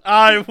me.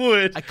 I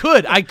would. I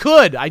could.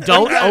 I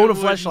don't I own a would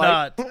fleshlight.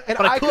 not. And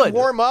but I I could. could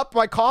warm up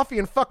my coffee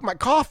and fuck my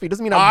coffee.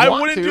 Doesn't mean I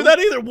want wouldn't to. do that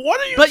either.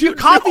 What are you But your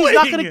coffee's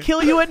not going doing? to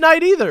kill you at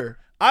night either.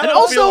 I And don't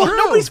also, feel-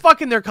 nobody's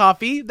fucking their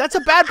coffee. That's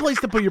a bad place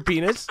to put your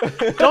penis.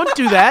 Don't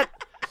do that.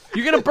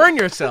 You're going to burn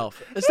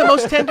yourself. It's the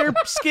most tender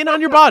skin on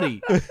your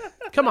body.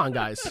 Come on,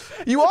 guys.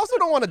 You also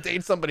don't want to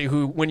date somebody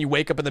who, when you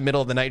wake up in the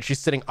middle of the night, she's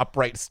sitting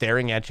upright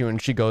staring at you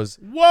and she goes,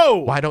 Whoa.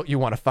 "Why don't you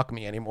want to fuck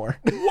me anymore?"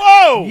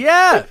 Whoa.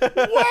 Yeah.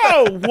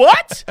 Whoa.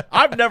 What?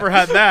 I've never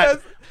had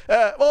that.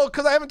 Well,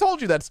 because I haven't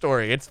told you that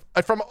story. It's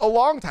from a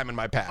long time in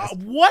my past.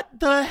 What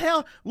the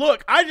hell?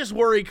 Look, I just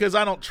worry because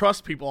I don't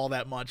trust people all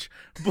that much.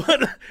 But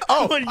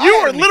when I you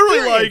had are an literally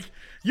experience. like,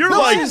 you're No,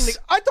 like,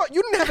 I thought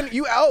you didn't have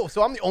any.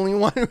 So I'm the only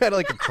one who had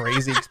like a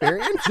crazy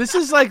experience. This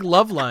is like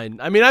Loveline.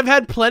 I mean, I've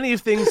had plenty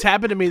of things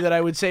happen to me that I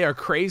would say are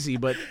crazy,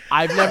 but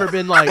I've never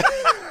been like,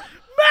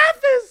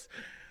 Mathis.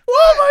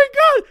 Oh my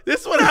God.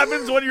 This is what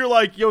happens when you're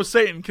like, yo,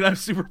 Satan, can I have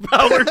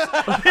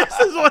superpowers? This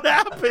is what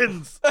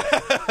happens.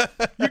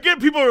 You get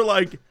people who are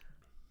like,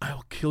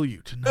 I'll kill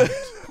you tonight.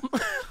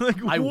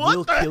 Like, I what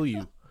will the- kill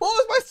you.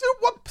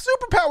 What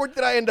superpower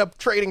did I end up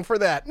trading for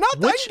that? I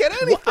didn't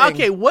get anything.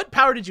 Okay, what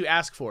power did you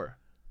ask for?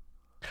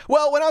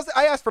 Well, when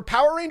I asked for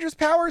Power Rangers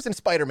powers and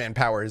Spider-Man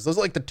powers. Those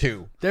are like the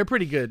two. They're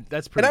pretty good.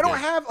 That's pretty And I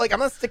good. don't have I'm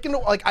not sticking to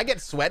I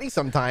get sweaty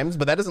sometimes,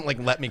 but that doesn't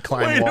let me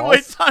climb walls.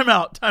 Wait, time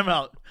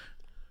out.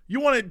 You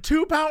wanted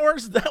two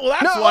powers? That's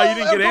why you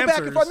didn't I would get go answers.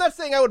 back and forth. I'm not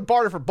saying I would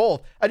barter for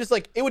both. I just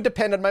it would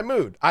depend on my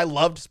mood. I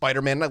loved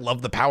Spider-Man and I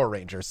loved the Power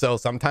Rangers. So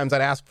sometimes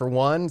I'd ask for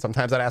one,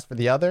 sometimes I'd ask for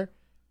the other.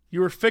 You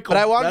were fickle. But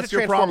I wanted That's to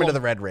your transform problem. into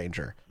the Red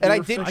Ranger. And I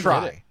were did fickle.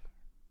 try.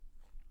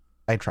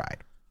 I tried.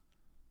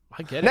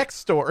 I get it. Next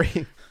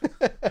story.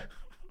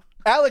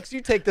 Alex,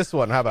 you take this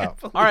one. How about?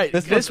 All right,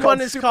 This this one's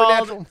one is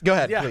Supernatural. called Go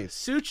ahead, yeah, please.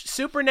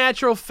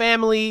 Supernatural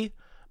Family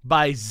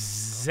by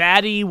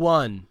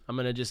Zaddy1. I'm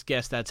going to just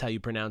guess that's how you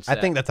pronounce I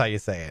that. think that's how you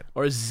say it.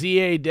 Or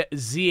Z81.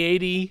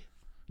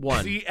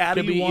 Z81?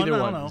 Could be I either don't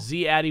one. know.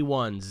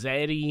 Z81.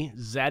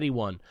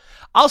 Zaddy1.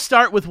 I'll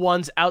start with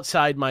ones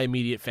outside my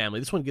immediate family.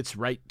 This one gets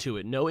right to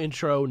it. No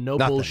intro, no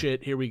Nothing.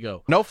 bullshit. Here we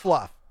go. No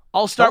fluff.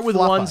 I'll start Don't with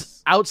fluff ones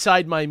us.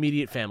 outside my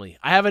immediate family.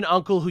 I have an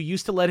uncle who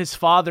used to let his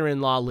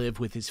father-in-law live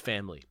with his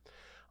family.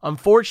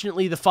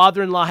 Unfortunately, the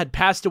father-in-law had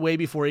passed away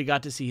before he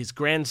got to see his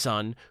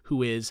grandson,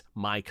 who is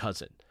my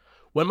cousin.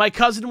 When my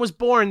cousin was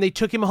born, they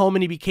took him home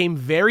and he became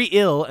very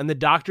ill, and the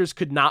doctors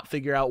could not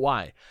figure out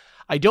why.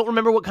 I don't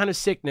remember what kind of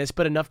sickness,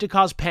 but enough to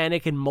cause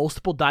panic and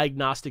multiple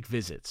diagnostic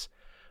visits.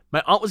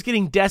 My aunt was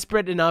getting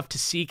desperate enough to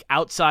seek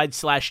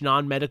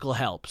outside/non-medical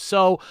help.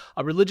 So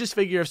a religious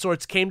figure of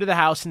sorts came to the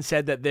house and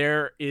said that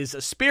there is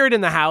a spirit in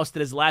the house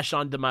that has lashed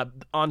onto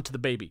the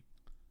baby.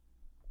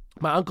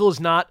 My uncle is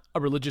not a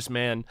religious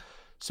man,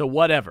 so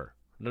whatever.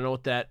 I don't know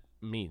what that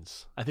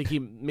means. I think he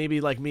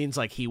maybe means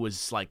he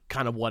was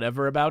kind of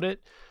whatever about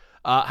it.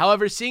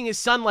 However, seeing his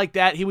son like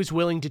that, he was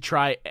willing to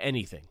try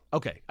anything.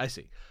 Okay, I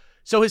see.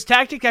 So his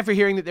tactic after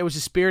hearing that there was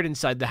a spirit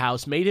inside the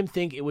house made him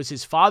think it was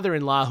his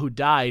father-in-law who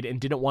died and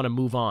didn't want to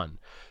move on.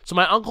 So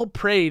my uncle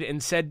prayed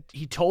and said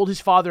he told his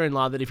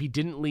father-in-law that if he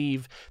didn't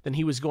leave, then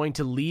he was going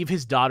to leave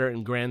his daughter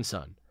and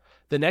grandson.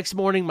 The next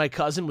morning, my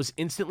cousin was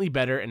instantly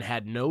better and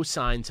had no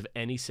signs of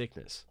any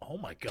sickness. Oh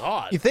my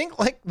God. You think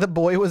the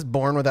boy was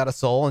born without a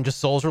soul and just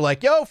souls were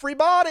like, yo, free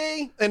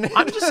body? And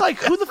I'm just like,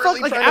 who the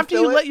Really fuck? trying to After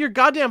you fill it? let your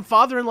goddamn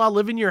father-in-law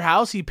live in your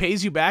house, he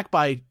pays you back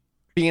by...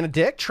 being a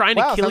dick? Trying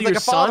to Wow, kill sounds your like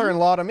a son?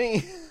 father-in-law to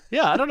me.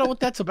 Yeah, I don't know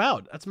what that's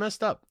about. That's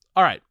messed up.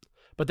 All right.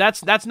 But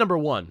that's number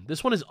one.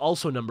 This one is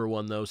also number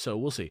one, though, so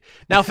we'll see.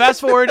 Now,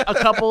 fast forward a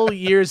couple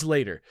years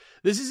later.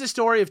 This is a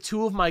story of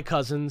two of my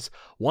cousins.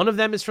 One of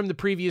them is from the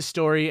previous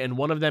story, and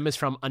one of them is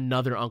from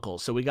another uncle.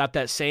 So we got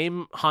that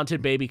same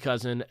haunted baby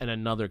cousin and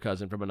another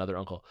cousin from another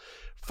uncle.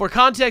 For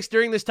context,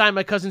 during this time,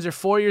 my cousins are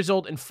 4 years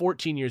old and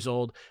 14 years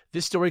old.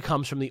 This story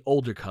comes from the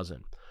older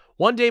cousin.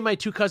 One day, my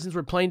two cousins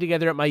were playing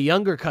together at my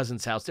younger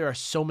cousin's house. There are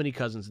so many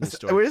cousins in this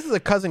story. This is a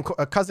cousin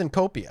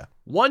copia.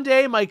 One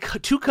day, my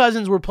two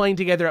cousins were playing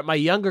together at my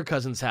younger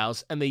cousin's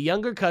house, and the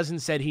younger cousin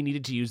said he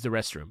needed to use the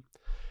restroom.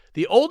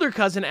 The older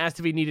cousin asked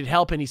if he needed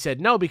help, and he said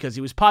no because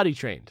he was potty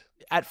trained.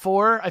 At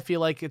 4, I feel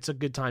like it's a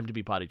good time to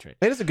be potty trained.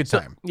 It is a good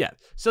time. Yeah.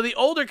 So the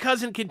older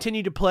cousin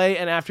continued to play,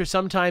 and after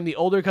some time, the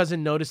older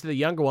cousin noticed that the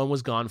younger one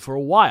was gone for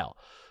a while.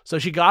 So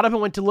she got up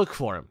and went to look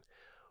for him.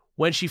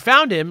 When she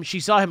found him, she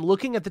saw him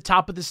looking at the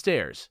top of the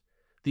stairs.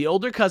 The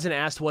older cousin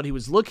asked what he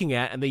was looking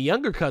at, and the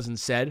younger cousin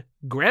said,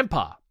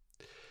 Grandpa.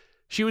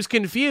 She was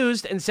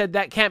confused and said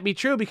that can't be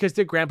true because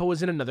their grandpa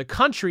was in another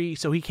country,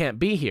 so he can't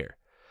be here.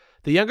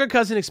 The younger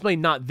cousin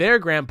explained not their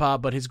grandpa,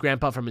 but his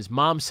grandpa from his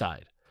mom's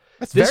side.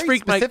 That's very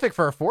specific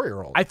for a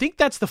 4-year-old. I think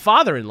that's the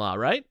father-in-law,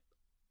 right?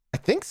 I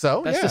think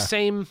so, That's the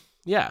same,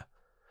 yeah.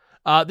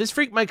 This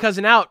freaked my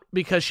cousin out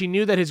because she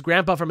knew that his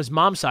grandpa from his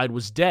mom's side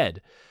was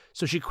dead.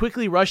 So she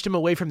quickly rushed him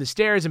away from the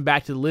stairs and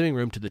back to the living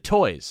room to the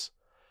toys.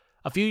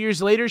 A few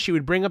years later, she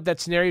would bring up that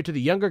scenario to the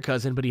younger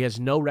cousin, but he has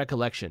no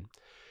recollection.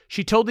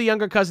 She told the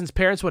younger cousin's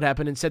parents what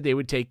happened and said they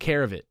would take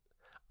care of it.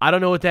 I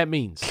don't know what that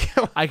means.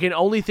 I can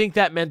only think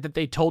that meant that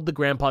they told the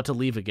grandpa to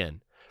leave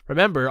again.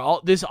 Remember,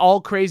 all this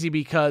crazy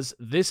because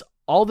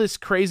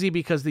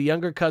the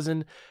younger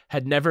cousin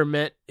had never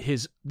met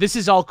his... This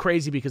is all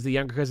crazy because the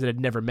younger cousin had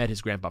never met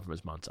his grandpa from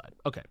his mom's side.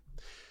 Okay.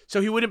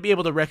 So he wouldn't be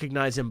able to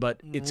recognize him, but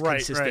it's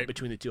consistent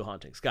between the two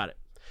hauntings. Got it.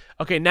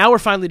 Okay, now we're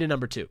finally to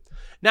number 2.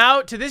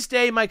 Now, to this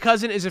day, my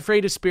cousin is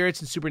afraid of spirits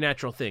and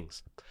supernatural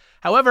things.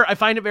 However, I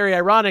find it very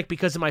ironic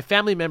because of my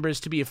family members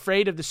to be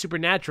afraid of the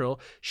supernatural.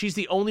 She's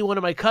the only one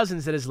of my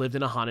cousins that has lived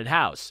in a haunted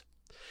house.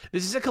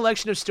 This is a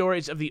collection of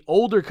stories of the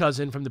older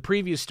cousin from the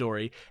previous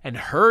story and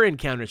her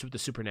encounters with the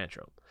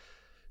supernatural.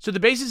 So the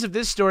basis of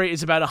this story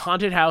is about a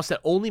haunted house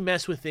that only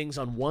messed with things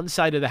on one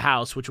side of the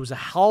house, which was a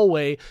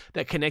hallway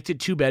that connected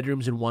 2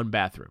 bedrooms and 1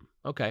 bathroom.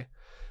 Okay.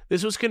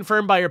 This was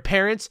confirmed by her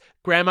parents,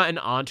 grandma, and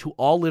aunt, who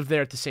all lived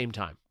there at the same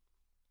time.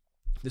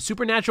 The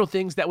supernatural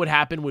things that would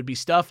happen would be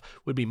stuff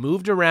would be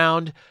moved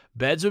around,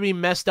 beds would be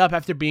messed up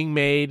after being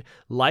made,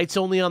 lights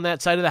only on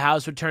that side of the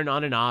house would turn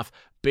on and off,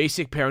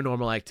 basic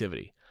paranormal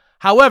activity.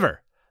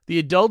 However, the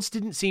adults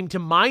didn't seem to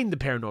mind the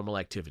paranormal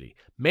activity,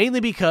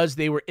 mainly because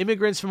they were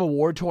immigrants from a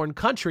war-torn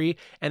country,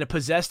 and a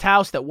possessed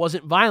house that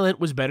wasn't violent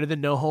was better than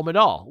no home at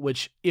all,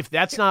 which, if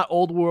that's not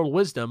old world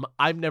wisdom,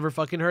 I've never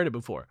fucking heard it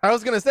before. I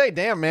was going to say,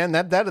 damn, man,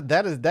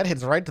 that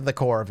hits right to the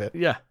core of it.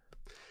 Yeah.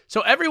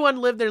 So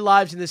everyone lived their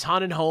lives in this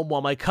haunted home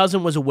while my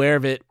cousin was aware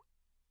of it,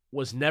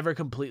 was never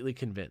completely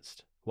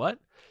convinced. What?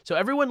 So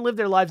everyone lived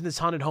their lives in this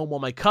haunted home while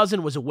my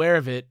cousin was aware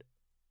of it,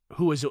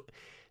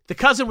 the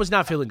cousin was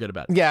not feeling good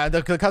about it. Yeah,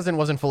 the cousin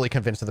wasn't fully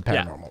convinced of the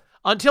paranormal. Yeah.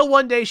 Until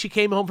one day she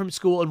came home from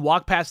school and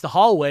walked past the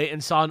hallway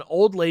and saw an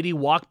old lady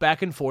walk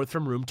back and forth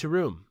from room to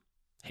room.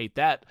 Hate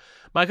that.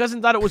 My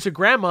cousin thought it was her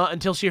grandma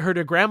until she heard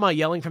her grandma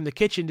yelling from the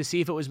kitchen to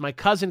see if it was my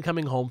cousin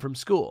coming home from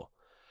school.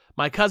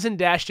 My cousin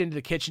dashed into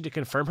the kitchen to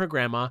confirm her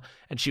grandma,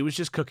 and she was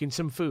just cooking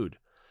some food.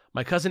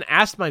 My cousin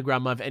asked my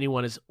grandma if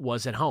anyone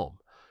was at home.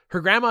 Her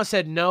grandma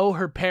said no,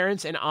 her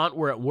parents and aunt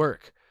were at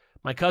work.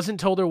 My cousin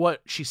told her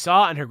what she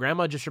saw, and her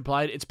grandma just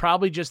replied, "It's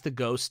probably just the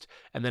ghost,"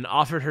 and then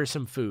offered her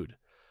some food.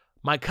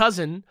 My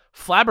cousin,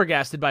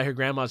 flabbergasted by her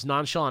grandma's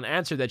nonchalant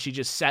answer that she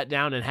just sat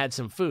down and had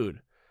some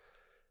food.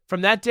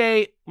 From that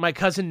day, my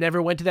cousin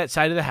never went to that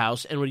side of the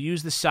house and would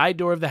use the side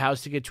door of the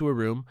house to get to her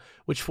room,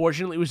 which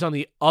fortunately was on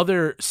the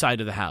other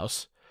side of the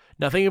house.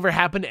 Nothing ever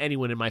happened to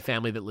anyone in my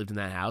family that lived in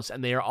that house,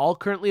 and they are all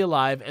currently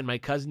alive, and my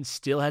cousin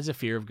still has a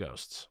fear of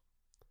ghosts.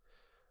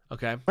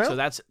 Okay, well, so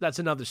that's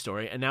another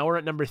story. And now we're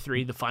at number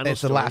 3, the final story.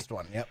 It's the last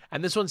one, yep.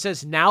 And this one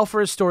says, now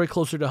for a story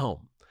closer to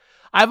home.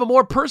 I have a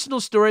more personal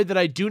story that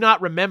I do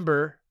not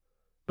remember,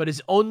 but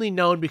is only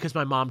known because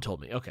my mom told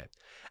me. Okay.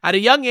 At a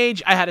young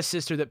age, I had a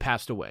sister that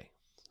passed away.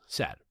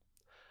 Sad.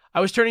 I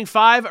was turning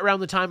 5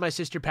 around the time my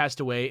sister passed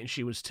away, and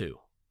she was 2.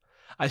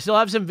 I still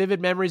have some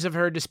vivid memories of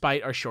her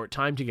despite our short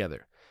time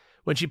together.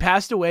 When she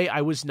passed away,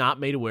 I was not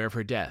made aware of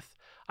her death.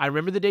 I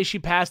remember the day she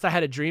passed, I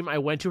had a dream. I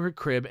went to her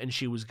crib, and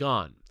she was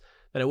gone.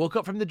 Then I woke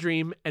up from the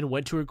dream and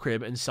went to her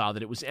crib and saw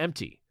that it was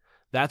empty.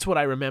 That's what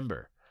I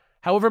remember.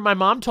 However, my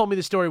mom told me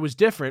the story was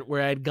different,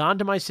 where I had gone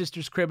to my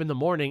sister's crib in the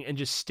morning and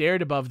just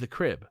stared above the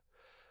crib.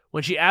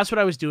 When she asked what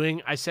I was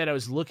doing, I said I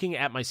was looking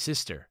at my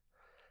sister.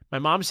 My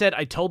mom said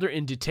I told her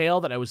in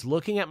detail that I was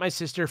looking at my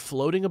sister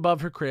floating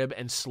above her crib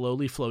and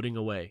slowly floating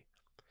away.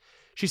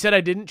 She said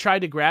I didn't try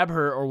to grab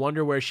her or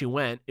wonder where she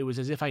went. It was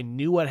as if I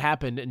knew what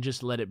happened and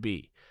just let it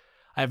be.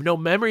 I have no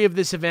memory of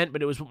this event,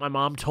 but it was what my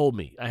mom told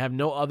me. I have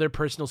no other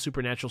personal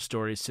supernatural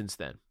stories since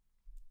then.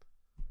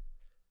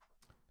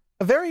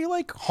 A very,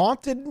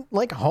 haunted,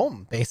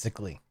 home,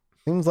 basically.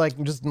 Seems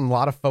like just a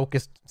lot of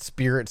focused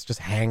spirits just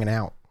hanging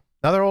out.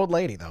 Another old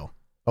lady, though.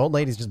 Old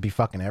ladies just be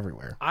fucking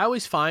everywhere. I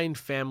always find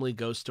family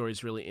ghost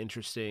stories really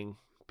interesting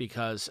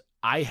because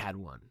I had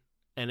one.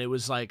 And it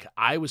was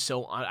I was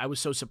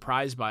so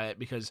surprised by it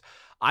because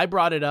I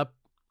brought it up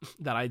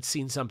that I'd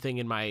seen something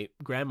in my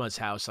grandma's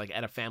house,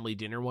 at a family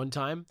dinner one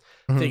time,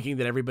 thinking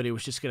that everybody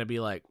was just going to be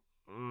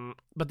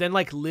but then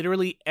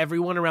literally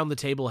everyone around the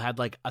table had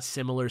a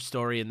similar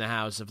story in the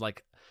house of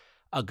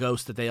a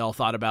ghost that they all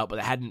thought about, but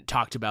hadn't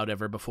talked about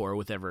ever before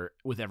with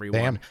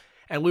everyone. Damn.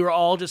 And we were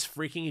all just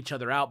freaking each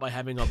other out by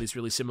having all these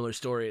really similar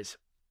stories.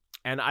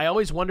 And I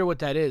always wonder what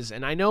that is.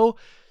 And I know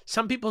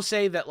some people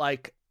say that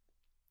like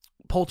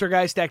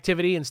poltergeist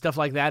activity and stuff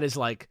like that is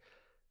like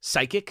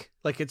psychic.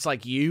 Like it's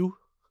like you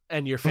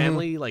and your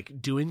family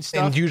like doing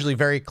stuff. And usually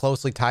very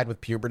closely tied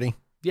with puberty.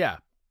 Yeah.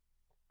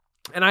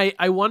 And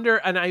I wonder,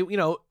 and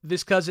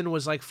this cousin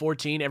was like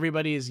 14.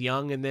 Everybody is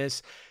young in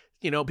this.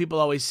 People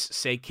always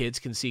say kids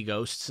can see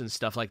ghosts and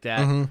stuff like that.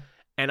 Mm-hmm.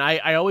 And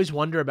I always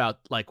wonder about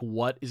like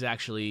what is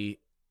actually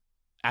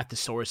at the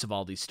source of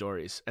all these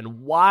stories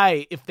and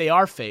why, if they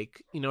are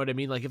fake, you know what I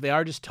mean? Like if they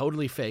are just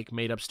totally fake,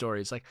 made up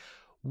stories, like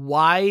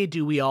why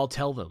do we all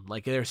tell them?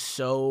 Like they're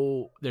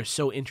so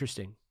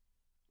interesting.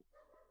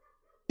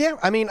 Yeah,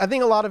 I mean, I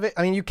think a lot of it,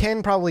 you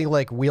can probably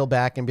like wheel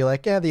back and be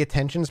like, yeah, the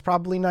attention's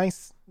probably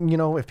nice,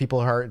 if people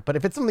are hurt. But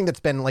if it's something that's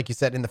been, like you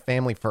said, in the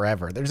family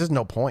forever, there's just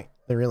no point.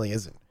 There really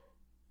isn't.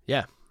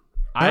 Yeah.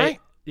 Right?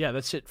 Yeah,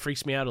 that shit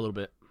freaks me out a little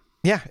bit.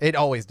 Yeah, it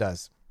always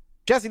does.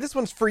 Jesse, this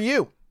one's for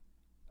you.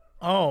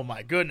 Oh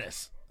my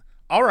goodness.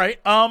 All right.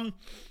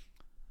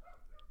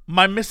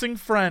 My missing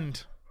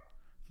friend.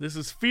 This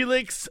is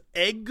Felix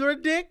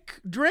Egredrick.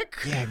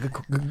 Yeah,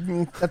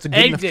 that's a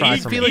good enough try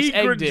for me. Felix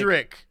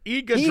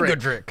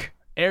Egredrick.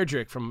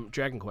 Erdrick from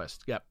Dragon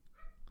Quest. Yep.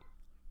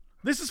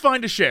 This is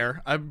fine to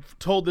share. I've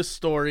told this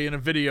story in a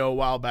video a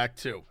while back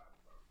too.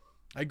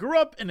 I grew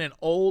up in an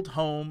old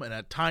home in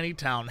a tiny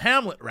town,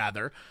 hamlet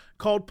rather,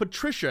 called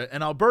Patricia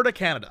in Alberta,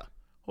 Canada.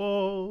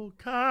 Oh,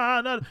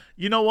 Canada.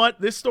 You know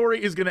what? This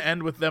story is going to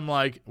end with them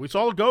like, we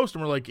saw a ghost,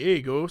 and we're like,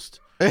 hey, ghost.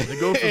 And the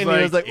ghost and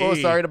he was like, oh,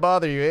 sorry to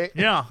bother you, eh?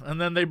 Yeah,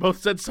 and then they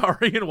both said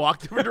sorry and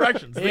walked different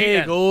directions.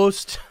 Hey,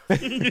 ghost.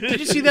 Did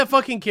you see that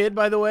fucking kid,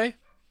 by the way?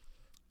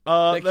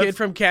 That kid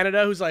from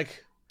Canada who's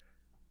like,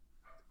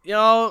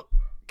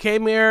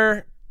 came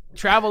here,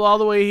 traveled all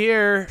the way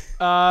here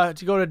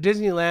to go to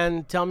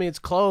Disneyland, tell me it's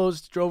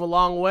closed, drove a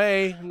long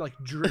way, and like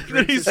drinks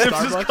he his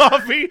sips his Starbucks.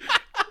 coffee.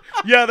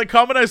 Yeah, the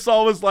comment I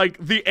saw was like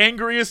the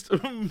angriest,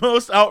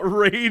 most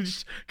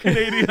outraged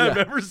Canadian I've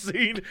ever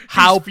seen. He's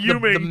How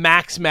fuming. the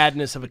max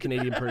madness of a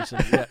Canadian person.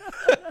 Yeah.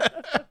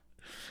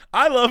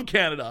 I love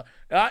Canada.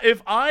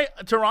 If I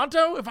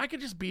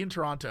could just be in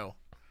Toronto,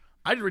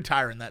 I'd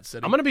retire in that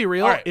city. I'm gonna be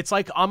real. All right. It's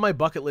like on my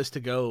bucket list to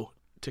go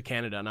to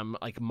Canada, and I'm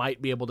like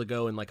might be able to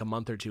go in like a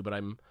month or two, but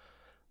We'll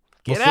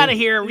get out see. of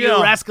here, you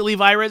Yeah. rascally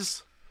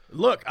virus.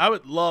 Look, I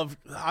love.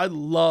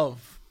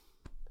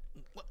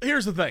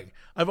 Here's the thing.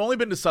 I've only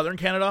been to Southern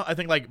Canada. I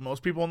think like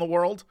most people in the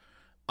world.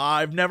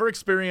 I've never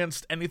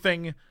experienced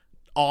anything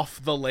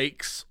off the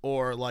lakes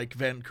or like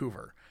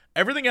Vancouver.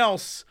 Everything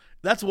else,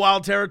 that's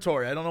wild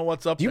territory. I don't know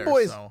what's up You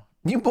there.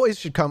 you boys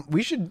should come.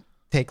 We should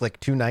take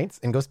like 2 nights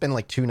and go spend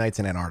like 2 nights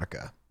in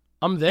Antarctica.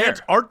 I'm there.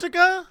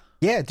 Antarctica?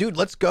 Yeah, dude,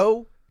 let's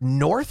go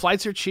north.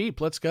 Flights are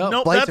cheap. Let's go.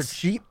 No. Flights are that's-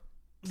 cheap.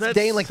 that's-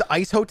 Stay in like the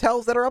ice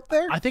hotels that are up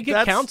there. I think it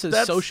That's- counts as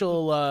that's-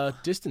 social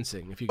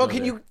distancing if you go Oh,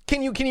 can there.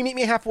 you meet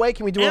me halfway?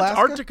 Can we do Alaska?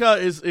 Antarctica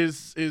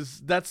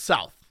is that's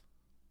south.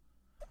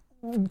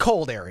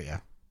 Cold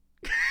area.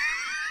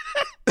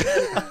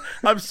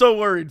 I'm so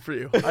worried for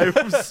you.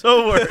 I'm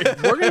so worried.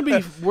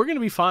 We're gonna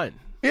be fine.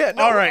 Yeah.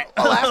 No, All right.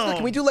 Alaska.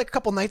 Can we do like a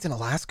couple nights in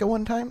Alaska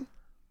one time?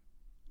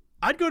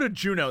 I'd go to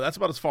Juneau. That's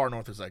about as far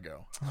north as I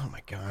go. Oh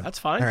my god. That's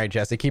fine. All right,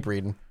 Jesse, keep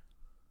reading.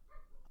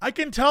 I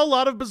can tell a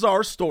lot of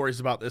bizarre stories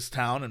about this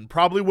town and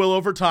probably will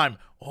over time.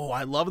 Oh,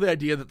 I love the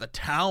idea that the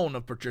town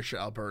of Patricia,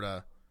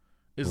 Alberta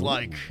is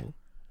like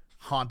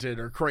haunted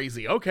or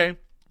crazy. Okay.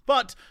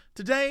 But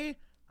today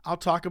I'll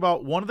talk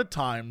about one of the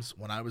times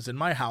when I was in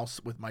my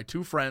house with my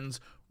 2 friends,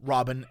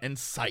 Robin and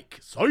Psych.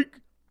 Psych?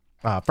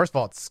 First of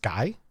all, it's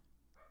Sky.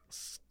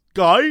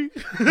 Guy?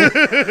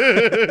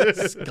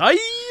 Sky?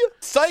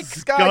 Psych, Sky.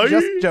 Sky?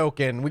 Just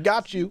joking. We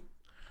got you.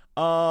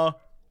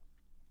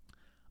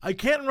 I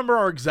can't remember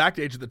our exact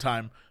age at the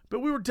time,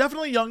 but we were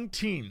definitely young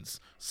teens,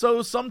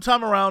 so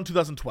sometime around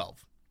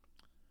 2012.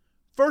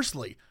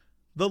 Firstly,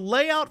 the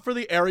layout for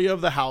the area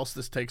of the house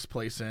this takes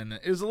place in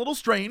is a little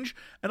strange,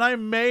 and I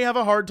may have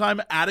a hard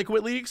time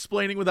adequately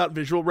explaining without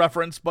visual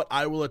reference, but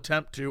I will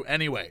attempt to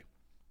anyway.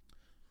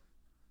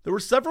 There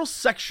were several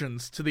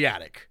sections to the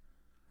attic.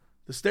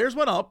 The stairs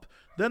went up,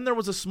 then there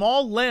was a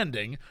small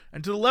landing,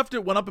 and to the left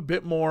it went up a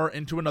bit more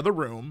into another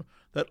room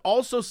that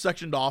also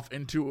sectioned off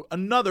into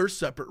another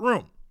separate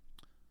room.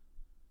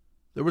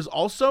 There was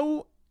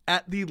also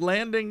at the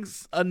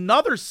landings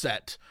another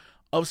set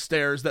of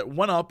stairs that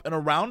went up and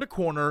around a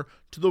corner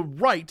to the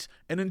right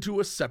and into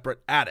a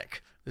separate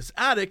attic. This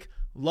attic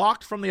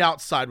locked from the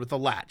outside with a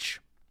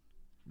latch.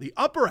 The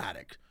upper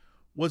attic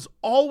was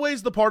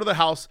always the part of the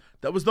house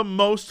that was the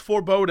most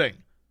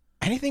foreboding.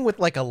 Anything with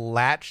like a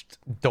latched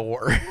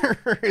door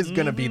is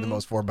going to be the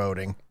most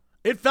foreboding.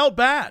 It felt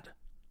bad.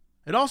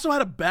 It also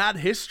had a bad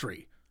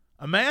history.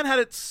 A man had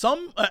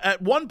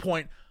at one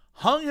point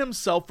hung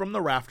himself from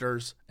the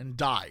rafters and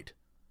died.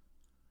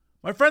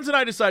 My friends and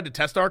I decided to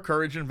test our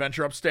courage and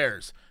venture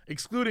upstairs,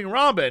 excluding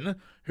Robin,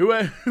 who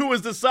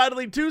was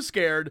decidedly too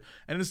scared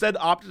and instead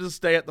opted to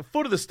stay at the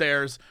foot of the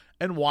stairs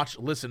and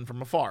listen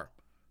from afar.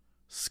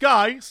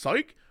 Sky,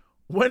 Psych,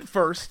 went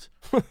first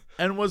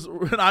and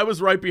I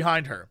was right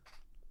behind her.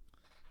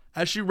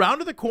 As she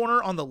rounded the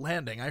corner on the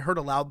landing, I heard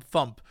a loud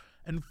thump,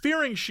 and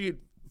fearing she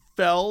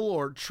fell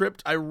or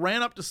tripped, I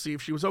ran up to see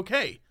if she was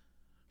okay.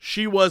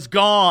 She was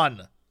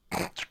gone.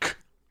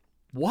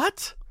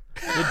 What?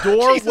 The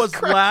door Jesus was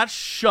Christ. latched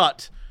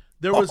shut.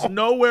 There was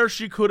nowhere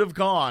she could have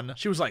gone.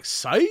 She was like,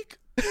 psych?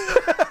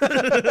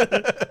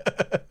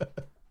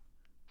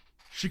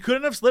 She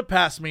couldn't have slipped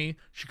past me.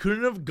 She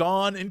couldn't have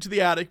gone into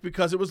the attic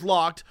because it was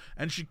locked,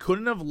 and she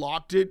couldn't have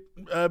locked it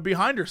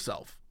behind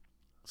herself.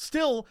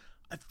 Still,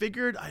 I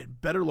figured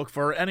I'd better look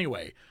for her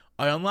anyway.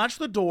 I unlatched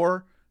the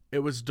door. It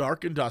was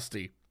dark and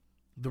dusty.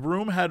 The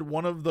room had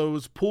one of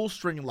those pull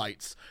string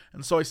lights,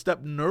 and so I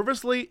stepped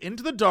nervously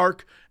into the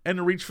dark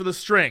and reached for the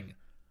string.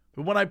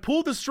 But when I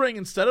pulled the string,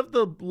 instead of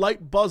the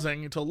light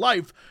buzzing to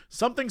life,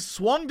 something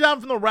swung down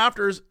from the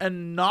rafters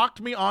and knocked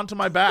me onto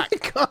my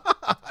back.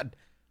 God.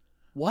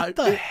 What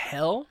the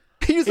hell?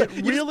 You just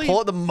really-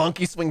 pull it, the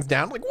monkey swings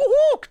down, like,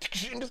 woo,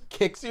 and just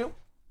kicks you.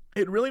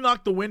 It really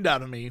knocked the wind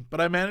out of me, but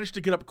I managed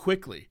to get up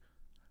quickly,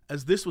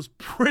 as this was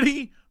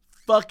pretty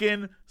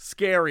fucking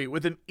scary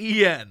with an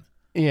EN.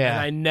 Yeah. And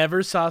I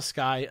never saw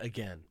Sky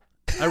again.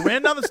 I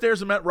ran down the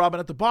stairs and met Robin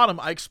at the bottom.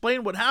 I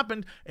explained what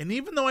happened, and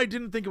even though I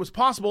didn't think it was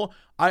possible,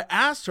 I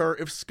asked her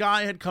if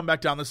Sky had come back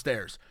down the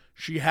stairs.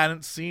 She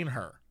hadn't seen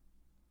her.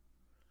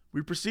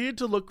 We proceeded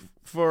to look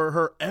for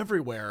her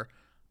everywhere.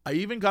 I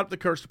even got up the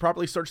courage to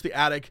properly search the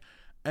attic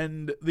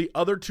and the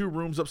other 2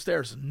 rooms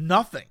upstairs.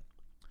 Nothing.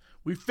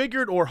 We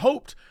figured or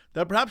hoped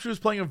that perhaps she was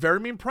playing a very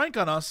mean prank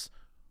on us,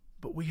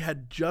 but we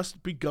had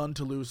just begun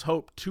to lose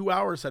hope. 2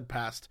 hours had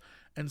passed,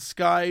 and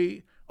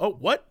Sky... Oh,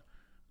 what?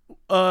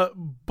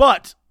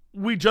 But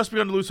we just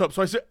begun to lose hope.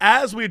 So I said,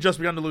 as we had just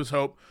begun to lose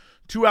hope,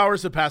 2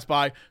 hours had passed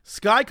by.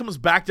 Sky comes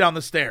back down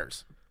the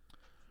stairs.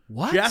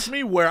 What? She asked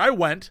me where I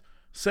went,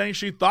 saying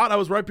she thought I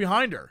was right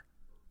behind her.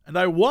 And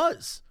I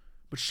was.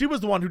 But she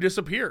was the one who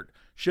disappeared.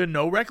 She had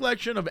no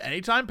recollection of any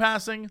time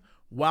passing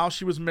while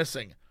she was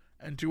missing.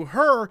 And to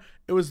her,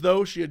 it was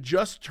though she had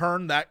just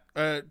turned that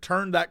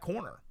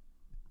corner.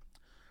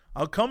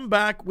 I'll come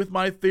back with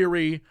my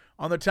theory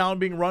on the town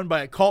being run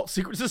by a cult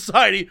secret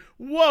society.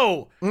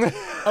 Whoa!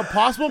 A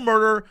possible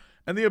murder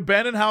and the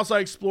abandoned house I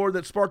explored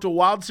that sparked a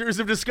wild series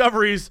of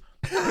discoveries.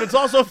 But it's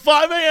also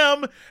 5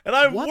 a.m. and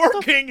I'm What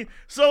working,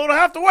 so I don't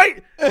have to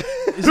wait.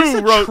 Is this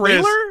a wrote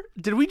trailer?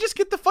 this? Did we just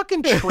get the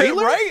fucking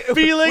trailer? Right?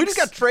 Felix- We just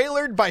got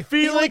trailered by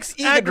Felix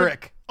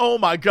Egadrick. Oh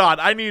my god,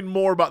 I need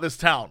more about this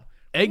town.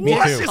 Egg Me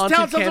Mix too. This Haunted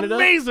town sounds Canada?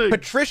 amazing.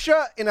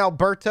 Patricia in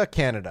Alberta,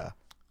 Canada.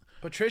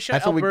 Patricia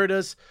That's what we-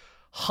 Alberta's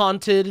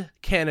Haunted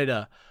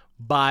Canada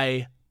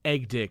by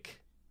Egg Dick.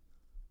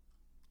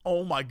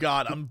 Oh my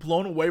god, I'm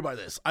blown away by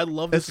this. I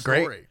love this It's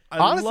great. story. I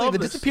Honestly, love to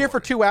this disappear for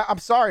story. 2 hours. I'm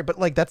sorry, but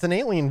like that's an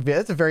alien.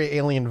 That's a very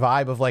alien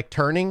vibe of like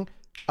turning,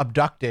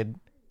 abducted,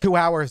 2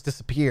 hours,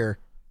 disappear,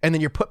 and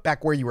then you're put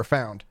back where you were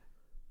found.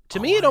 To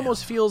me, it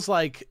almost feels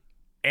like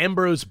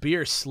Ambrose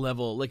Bierce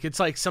level. Like it's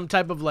like some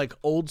type of like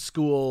old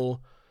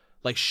school,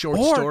 like short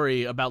Or-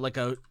 story about like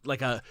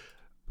a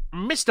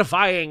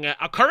mystifying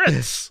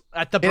occurrence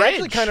at the It bridge.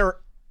 actually kind of.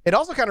 It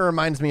also kind of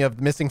reminds me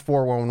of missing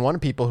 411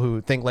 people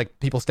who think like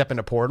people step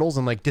into portals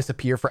and like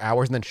disappear for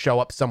hours and then show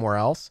up somewhere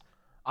else.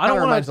 I don't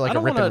kinda reminds want me to.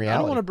 like a rip in I don't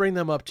reality. want to bring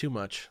them up too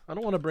much. I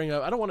don't want to bring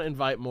up. I don't want to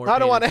invite more. I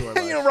don't want pain into to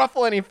our you lives. know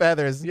ruffle any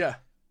feathers. Yeah.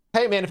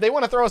 Hey man, if they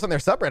want to throw us on their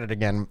subreddit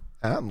again,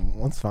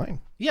 that's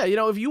fine. Yeah, you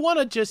know, if you want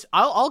to just,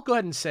 I'll go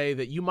ahead and say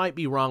that you might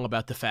be wrong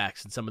about the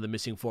facts in some of the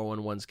missing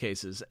 411's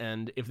cases,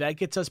 and if that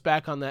gets us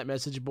back on that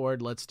message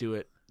board, let's do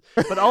it.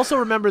 But also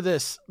remember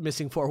this,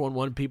 missing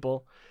 411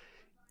 people,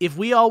 if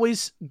we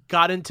always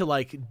got into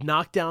like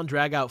knockdown,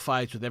 drag out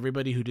fights with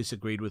everybody who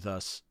disagreed with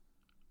us,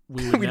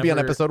 we would We'd never, be on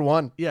episode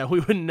 1. Yeah, we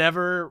would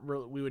never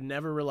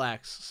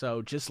relax.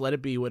 So just let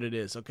it be what it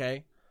is,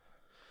 okay?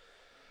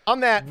 On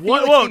that, Whoa,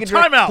 Felix whoa,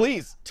 Egadrick, time out.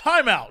 please.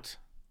 Time out.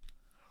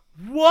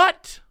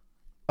 What?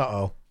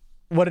 Uh-oh.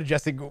 What did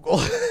Jesse Google?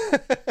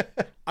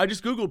 I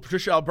just Googled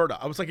Patricia Alberta.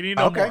 I was like, I need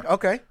to know more.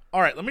 Okay.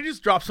 All right, let me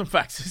just drop some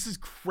facts. This is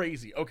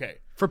crazy. Okay.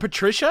 For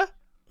Patricia?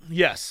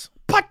 Yes.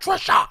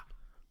 Patricia!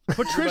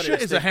 Patricia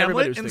was is a thinking- everybody hamlet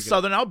was in thinking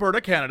southern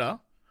Alberta,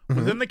 Canada,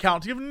 within the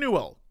county of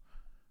Newell.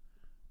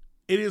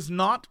 It is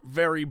not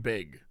very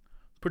big.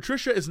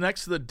 Patricia is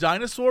next to the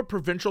Dinosaur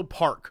Provincial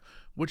Park,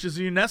 which is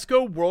a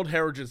UNESCO World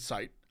Heritage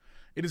Site.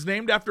 It is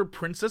named after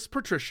Princess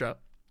Patricia,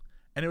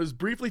 and it was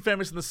briefly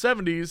famous in the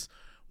 70s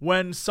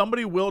when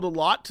somebody willed a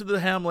lot in the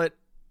hamlet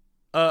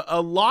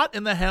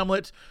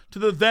to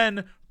the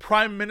then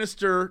Prime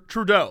Minister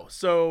Trudeau,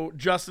 so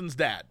Justin's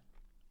dad.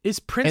 Is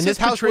And Princess this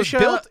house Patricia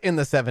was built in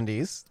the 70s.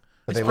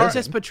 that Is they lived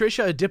Princess in.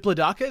 Patricia a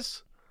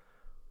diplodocus?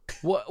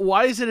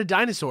 Why is it a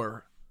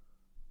dinosaur?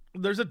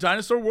 There's a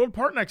Dinosaur World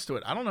Park next to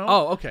it. I don't know.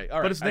 Oh, okay. All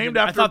right. But it's named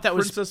I after thought that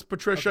was. Princess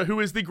Patricia, who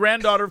is the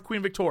granddaughter of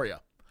Queen Victoria.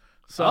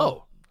 So,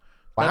 Oh,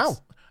 Wow.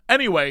 that's-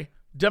 Anyway,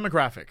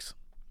 demographics.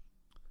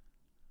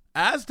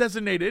 As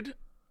designated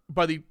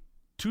by the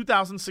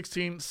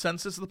 2016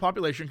 Census of the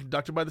Population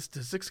conducted by the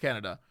Statistics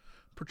Canada,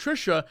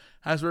 Patricia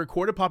has a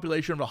recorded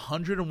population of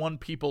 101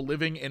 people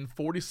living in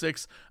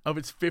 46 of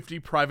its 50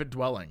 private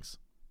dwellings.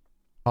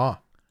 Huh.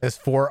 Is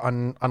 4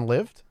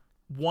 unlived?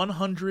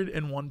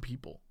 101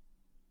 people.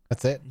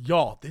 That's it.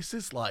 Y'all, this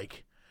is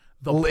like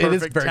the Well, it is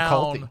perfect very town.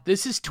 culty.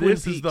 This is Twin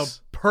This Peaks. is the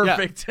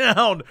perfect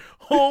town.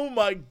 Oh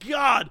my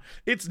God.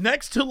 It's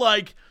next to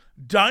like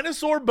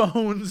dinosaur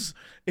bones.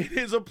 It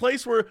is a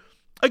place where,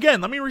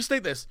 again, let me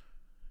restate this.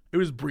 It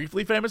was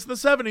briefly famous in the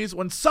 70s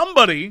when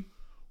somebody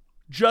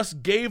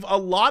just gave a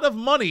lot of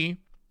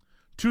money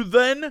to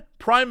then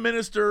Prime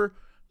Minister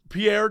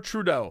Pierre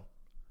Trudeau.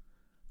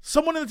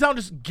 Someone in the town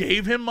just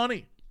gave him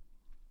money.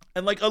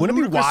 And like a Wouldn't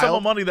it be ludicrous sum of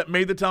wild? money that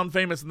made the town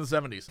famous in the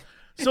 70s.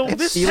 So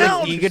this Felix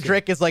town...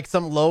 Egadrick is like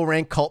some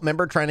low-rank cult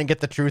member trying to get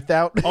the truth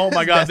out. Oh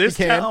my as God, best he this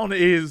can. town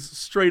is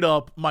straight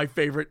up my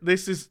favorite.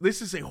 This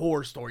is a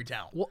horror story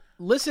town. Well,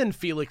 listen,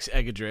 Felix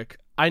Egadrick,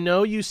 I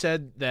know you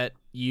said that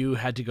you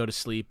had to go to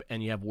sleep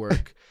and you have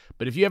work,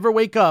 but if you ever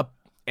wake up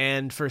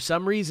and for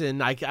some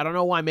reason, I don't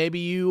know why, maybe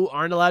you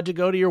aren't allowed to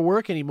go to your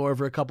work anymore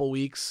for a couple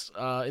weeks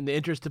in the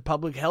interest of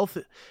public health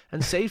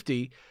and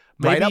safety,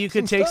 Write maybe up you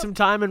could some take stuff. some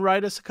time and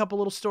write us a couple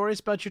little stories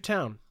about your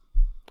town.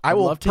 I I'd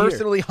will love to hear.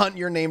 personally hunt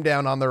your name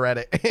down on the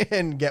Reddit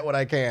and get what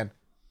I can.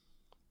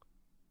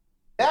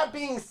 That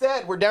being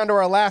said, we're down to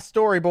our last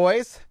story,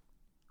 boys.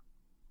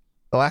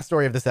 The last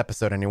story of this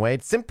episode, anyway.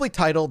 It's simply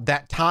titled,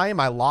 That Time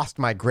I Lost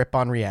My Grip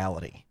on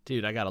Reality.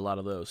 Dude, I got a lot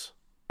of those.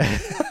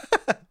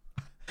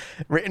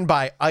 Written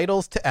by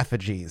Idols to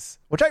Effigies,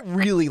 which I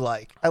really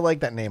like. I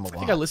like that name a lot. I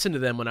think I listened to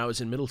them when I was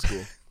in middle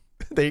school.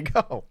 There you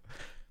go.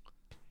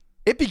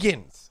 It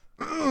begins.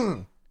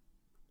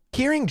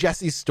 Hearing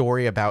Jesse's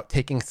story about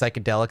taking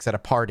psychedelics at a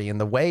party and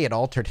the way it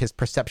altered his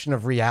perception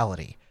of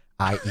reality,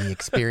 i.e.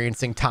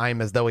 experiencing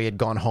time as though he had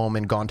gone home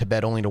and gone to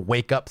bed only to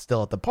wake up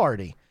still at the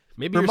party.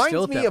 Maybe you're Reminds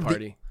still at me that of the-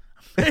 party.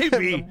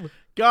 Maybe.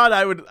 God,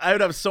 I would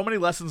have so many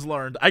lessons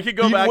learned. I could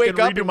go You'd back wake and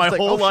up redo and my it's like,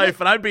 whole oh, shit. life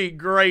and I'd be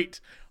great.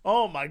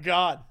 Oh my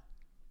God.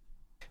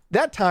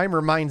 That time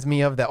reminds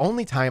me of the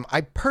only time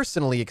I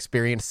personally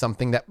experienced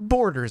something that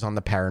borders on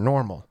the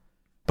paranormal.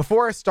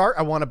 Before I start,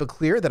 I want to be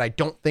clear that I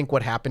don't think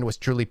what happened was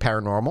truly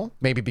paranormal,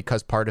 maybe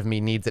because part of me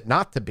needs it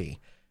not to be.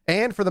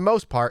 And for the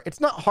most part,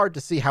 it's not hard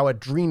to see how a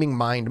dreaming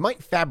mind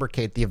might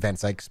fabricate the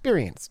events I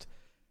experienced.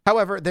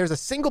 However, there's a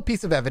single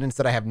piece of evidence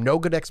that I have no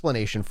good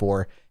explanation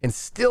for and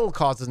still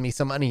causes me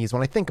some unease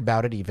when I think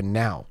about it even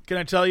now. Can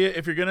I tell you,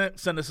 if you're going to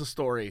send us a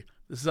story,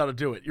 this is how to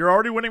do it. You're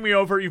already winning me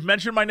over. You've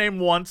mentioned my name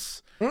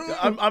once.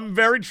 I'm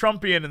very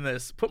Trumpian in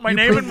this. Put my You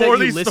name prove in that more of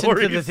you these listen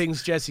stories. to the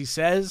things Jesse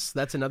says.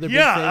 That's another big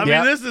Yeah, thing. I mean,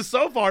 Yeah. this is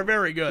so far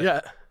very good. Yeah.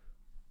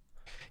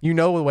 You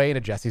know the way into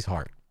Jesse's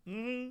heart.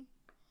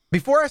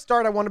 Before I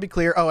start, I want to be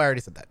clear. Oh, I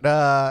already said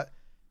that.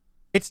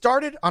 It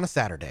started on a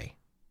Saturday.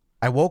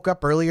 I woke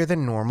up earlier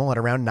than normal at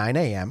around 9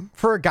 a.m.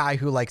 For a guy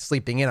who likes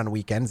sleeping in on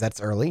weekends, that's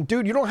early.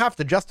 Dude, you don't have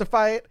to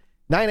justify it.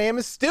 9 a.m.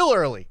 is still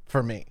early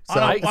for me. So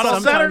On a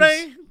sometimes-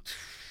 Saturday?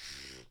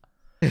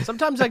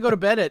 Sometimes I go to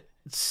bed at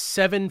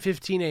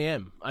 7:15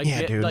 a.m. I Yeah,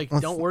 get dude. like,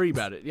 Let's- don't worry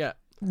about it. Yeah.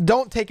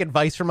 don't take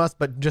advice from us,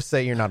 but just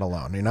say you're not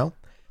alone, you know?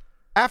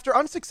 After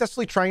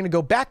unsuccessfully trying to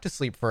go back to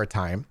sleep for a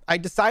time, I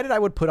decided I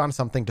would put on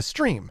something to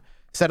stream,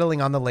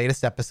 settling on the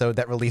latest episode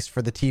that released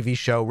for the TV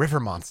show River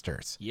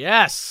Monsters.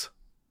 Yes.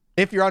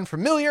 If you're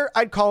unfamiliar,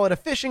 I'd call it a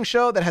fishing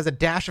show that has a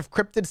dash of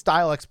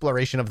cryptid-style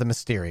exploration of the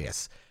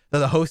mysterious. Though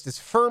the host is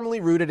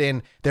firmly rooted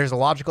in, there's a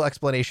logical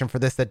explanation for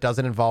this that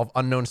doesn't involve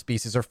unknown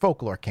species or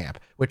folklore camp,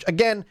 which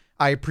again,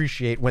 I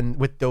appreciate when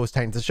with those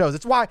kinds of shows.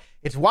 It's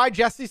why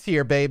Jesse's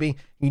here, baby.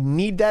 You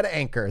need that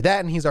anchor. That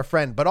and he's our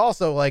friend, but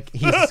also like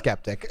he's a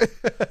skeptic.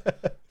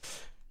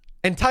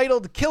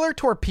 Entitled Killer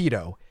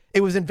Torpedo, it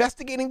was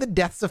investigating the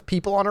deaths of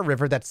people on a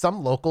river that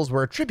some locals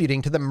were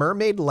attributing to the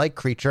mermaid-like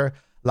creature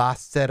La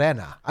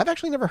Sirena. I've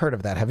actually never heard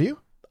of that. Have you?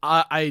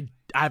 I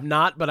have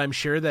not, but I'm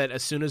sure that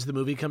as soon as the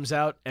movie comes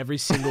out, every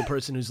single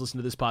person who's listened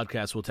to this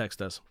podcast will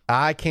text us.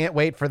 I can't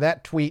wait for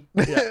that tweet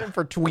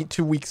for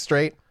 2 weeks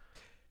straight.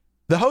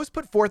 The host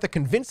put forth a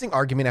convincing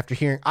argument after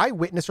hearing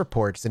eyewitness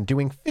reports and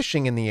doing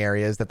fishing in the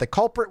areas that the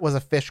culprit was a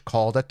fish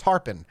called a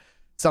tarpon,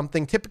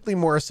 something typically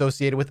more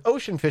associated with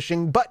ocean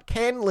fishing, but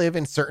can live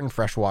in certain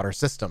freshwater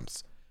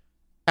systems.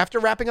 After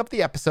wrapping up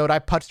the episode, I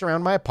putzed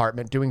around my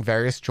apartment doing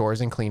various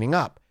chores and cleaning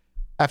up.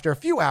 After a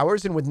few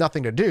hours and with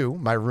nothing to do,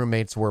 my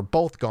roommates were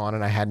both gone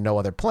and I had no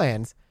other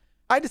plans,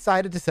 I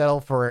decided to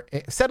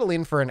settle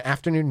in for an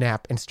afternoon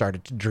nap and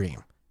started to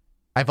dream.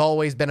 I've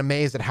always been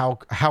amazed at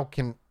how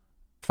can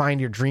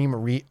find your dream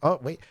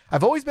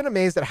I've always been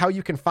amazed at how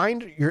you can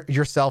find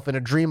yourself in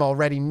a dream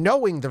already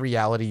knowing the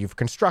reality you've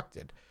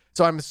constructed.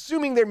 So I'm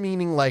assuming they're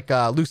meaning like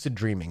lucid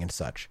dreaming and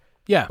such.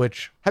 Yeah.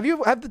 Which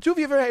have the two of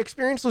you ever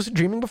experienced lucid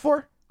dreaming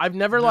before? I've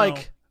never No.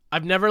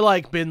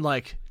 been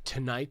like,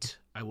 tonight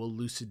I will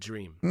lucid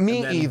dream. Me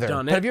and then either.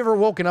 done But it. have you ever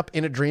woken up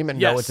in a dream and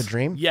know it's a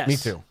dream? Yes. Me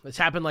too. It's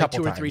happened like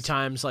Couple 2 or 3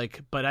 times. times.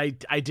 Like, but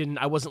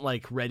I wasn't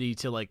like ready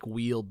to like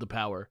wield the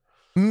power.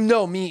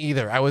 No, me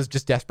either. I was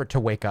just desperate to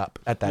wake up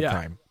at that Yeah.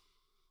 time.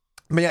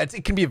 I mean,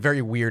 it can be a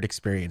very weird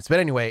experience. But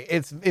anyway,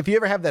 if you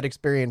ever have that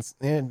experience,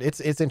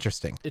 it's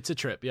interesting. It's a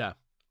trip, yeah.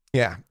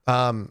 Yeah.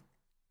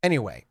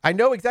 Anyway, I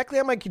know exactly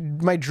how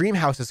my dream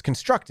house is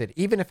constructed,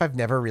 even if I've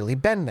never really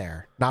been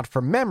there. Not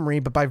from memory,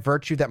 but by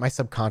virtue that my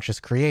subconscious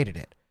created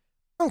it.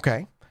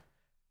 Okay.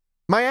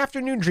 My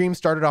afternoon dream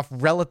started off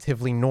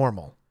relatively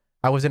normal.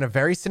 I was in a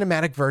very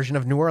cinematic version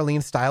of New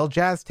Orleans-style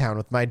jazz town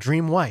with my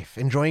dream wife,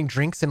 enjoying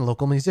drinks and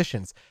local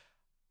musicians.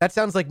 That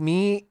sounds like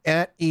me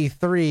at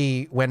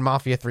E3 when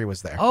Mafia 3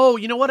 was there. Oh,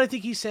 you know what I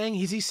think he's saying?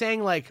 He's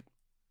saying, like,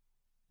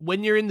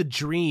 when you're in the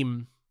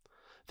dream,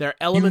 there are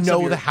elements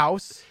of the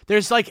house?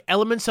 There's, like,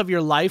 elements of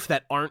your life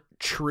that aren't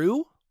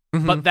true,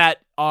 but that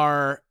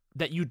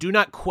you do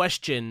not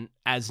question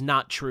as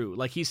not true.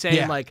 Like, he's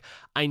saying, like,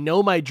 I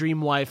know my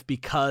dream wife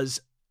because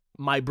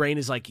my brain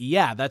is like,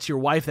 yeah, that's your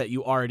wife that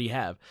you already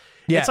have.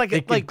 Yeah, it's like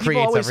it people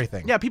creates always,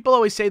 everything. Yeah, people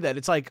always say that.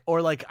 It's like,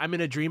 or like, I'm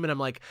in a dream and I'm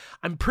like,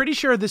 I'm pretty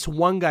sure this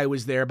one guy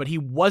was there, but he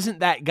wasn't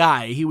that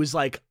guy. He was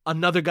like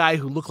another guy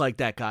who looked like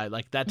that guy,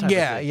 like that type of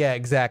thing. Yeah,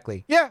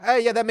 exactly.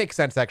 Yeah, that makes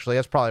sense, actually.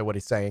 That's probably what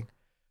he's saying.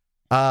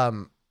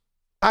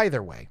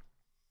 Either way,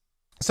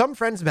 some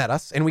friends met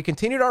us and we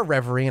continued our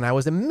reverie and I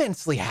was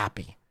immensely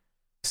happy.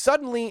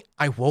 Suddenly,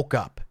 I woke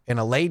up in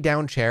a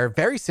laid-down chair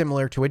very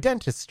similar to a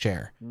dentist's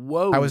chair.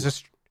 Whoa.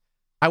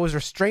 I was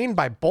restrained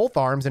by both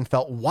arms and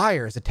felt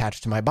wires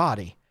attached to my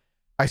body.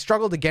 I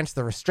struggled against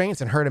the restraints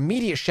and heard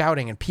immediate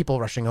shouting and people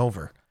rushing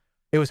over.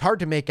 It was hard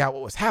to make out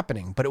what was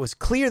happening, but it was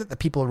clear that the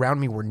people around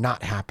me were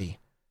not happy.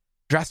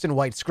 Dressed in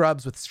white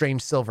scrubs with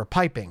strange silver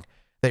piping,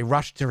 they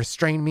rushed to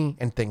restrain me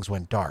and things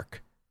went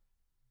dark.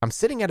 I'm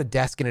sitting at a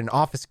desk in an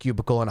office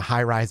cubicle in a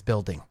high-rise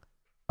building.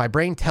 My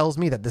brain tells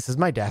me that this is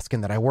my desk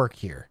and that I work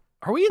here.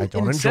 Are we in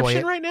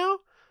Inception right now?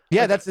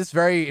 Yeah, that's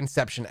very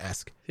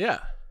Inception-esque. Yeah.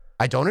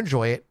 I don't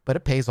enjoy it, but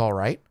it pays all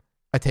right.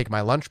 I take my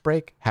lunch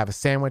break, have a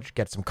sandwich,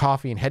 get some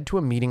coffee, and head to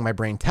a meeting my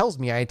brain tells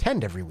me I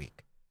attend every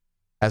week.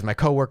 As my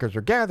coworkers were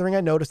gathering,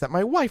 I noticed that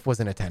my wife was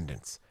in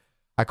attendance.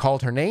 I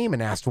called her name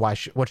and asked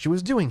what she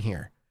was doing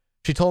here.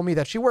 She told me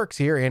that she works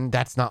here, and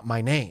that's not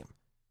my name.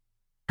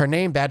 Her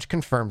name badge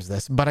confirms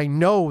this, but I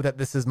know that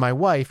this is my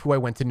wife who I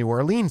went to New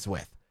Orleans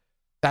with.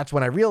 That's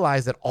when I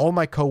realized that all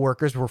my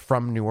coworkers were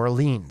from New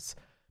Orleans,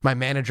 my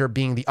manager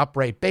being the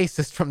upright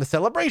bassist from the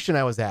celebration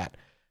I was at.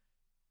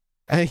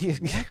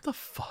 What the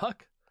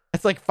fuck?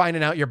 It's like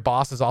finding out your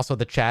boss is also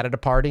the Chad at a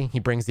party. He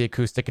brings the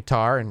acoustic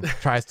guitar and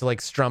tries to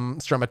like strum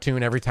a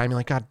tune every time. You're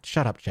like, God,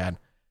 shut up, Chad.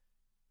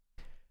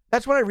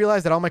 That's when I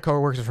realized that all my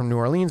coworkers are from New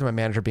Orleans, my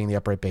manager being the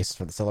upright bassist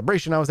for the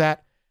celebration I was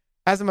at.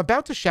 As I'm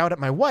about to shout at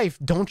my wife,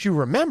 don't you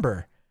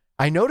remember?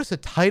 I notice a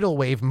tidal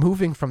wave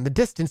moving from the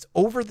distance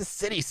over the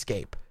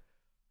cityscape.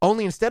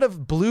 Only instead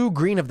of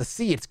blue-green of the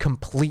sea, it's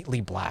completely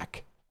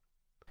black.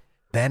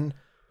 Then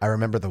I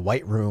remember the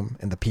white room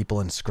and the people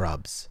in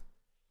scrubs.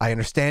 I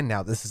understand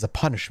now this is a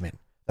punishment,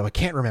 though I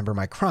can't remember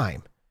my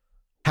crime.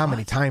 How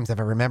many times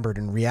have I remembered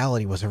and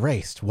reality was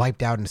erased,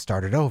 wiped out, and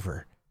started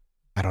over?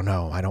 I don't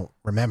know. I don't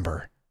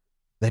remember.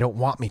 They don't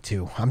want me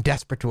to. I'm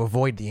desperate to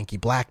avoid the inky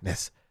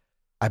blackness.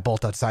 I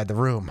bolt outside the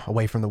room,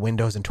 away from the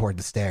windows and toward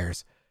the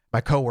stairs.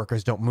 My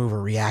coworkers don't move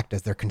or react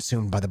as they're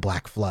consumed by the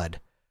black flood.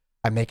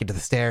 I make it to the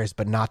stairs,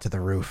 but not to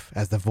the roof,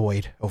 as the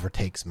void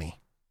overtakes me.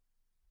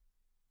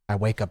 I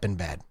wake up in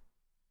bed.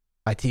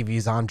 My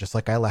TV's on just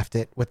like I left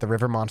it, with the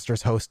River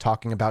Monsters host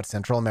talking about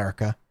Central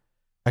America.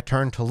 I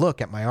turned to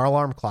look at my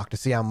alarm clock to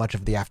see how much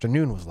of the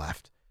afternoon was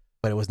left,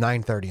 but it was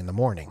 9:30 in the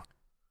morning.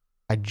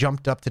 I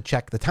jumped up to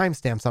check the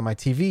timestamps on my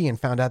TV and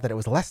found out that it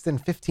was less than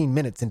 15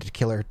 minutes into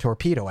Killer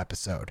Torpedo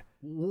episode.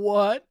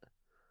 What?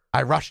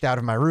 I rushed out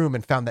of my room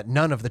and found that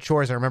none of the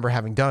chores I remember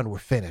having done were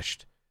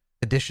finished.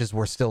 The dishes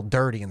were still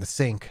dirty in the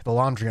sink, the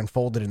laundry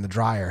unfolded in the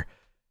dryer.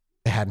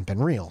 They hadn't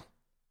been real.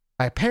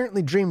 I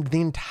apparently dreamed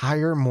the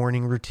entire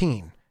morning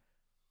routine.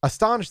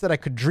 Astonished that I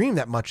could dream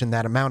that much in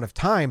that amount of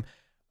time,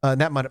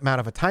 amount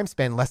of a time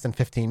span, less than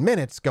 15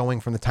 minutes, going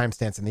from the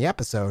timestamps in the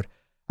episode,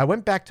 I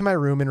went back to my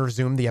room and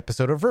resumed the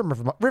episode of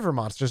River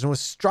Monsters and was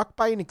struck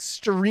by an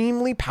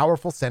extremely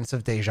powerful sense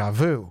of deja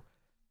vu.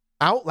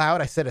 Out loud,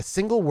 I said a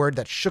single word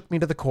that shook me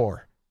to the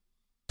core.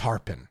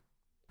 Tarpon.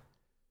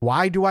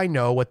 Why do I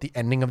know what the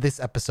ending of this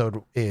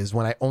episode is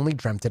when I only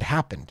dreamt it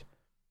happened?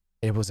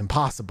 It was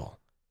impossible.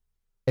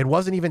 It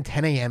wasn't even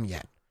 10 a.m.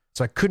 yet,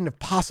 so I couldn't have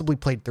possibly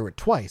played through it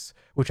twice,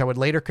 which I would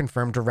later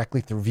confirm directly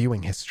through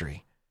viewing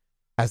history,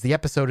 as the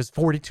episode is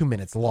 42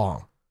 minutes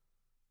long.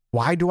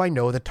 Why do I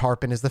know that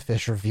Tarpon is the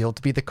fish revealed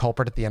to be the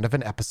culprit at the end of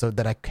an episode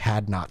that I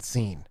had not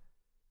seen?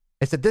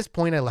 It's at this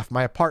point I left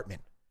my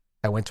apartment.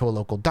 I went to a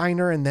local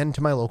diner and then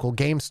to my local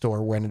game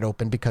store when it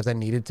opened because I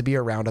needed to be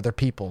around other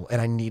people and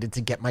I needed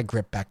to get my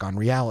grip back on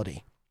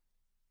reality.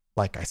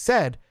 Like I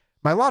said,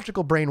 my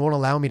logical brain won't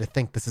allow me to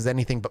think this is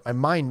anything but my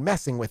mind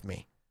messing with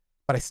me.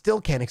 But I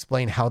still can't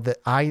explain how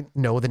I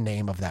know the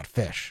name of that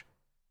fish.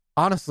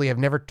 Honestly, I've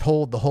never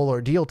told the whole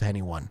ordeal to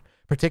anyone,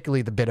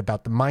 particularly the bit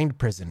about the mind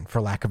prison,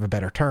 for lack of a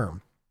better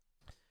term.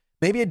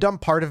 Maybe a dumb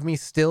part of me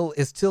is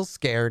still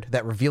scared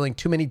that revealing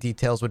too many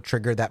details would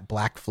trigger that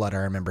black flood I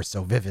remember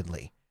so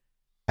vividly.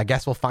 I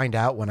guess we'll find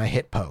out when I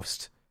hit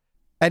post.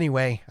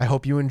 Anyway, I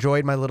hope you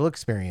enjoyed my little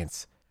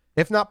experience.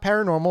 If not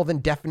paranormal, then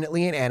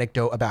definitely an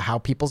anecdote about how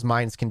people's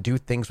minds can do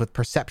things with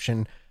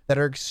perception that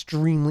are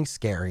extremely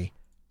scary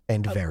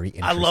and very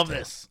interesting. I love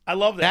this. I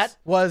love this. That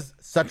was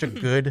such a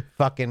good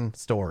fucking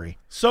story.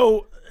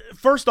 So,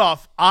 first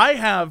off, I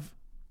have,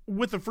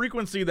 with a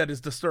frequency that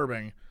is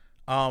disturbing,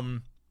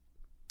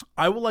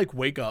 I will like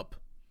wake up,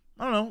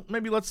 I don't know,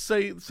 maybe let's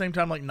say at the same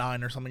time, like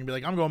 9 or something, and be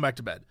like, I'm going back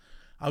to bed.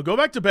 I'll go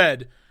back to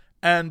bed,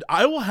 and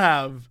I will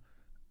have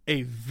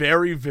a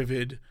very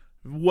vivid,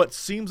 what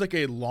seems like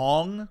a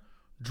long,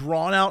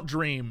 drawn-out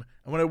dream,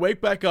 and when I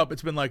wake back up,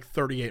 it's been like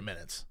 38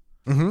 minutes.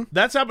 Mm-hmm.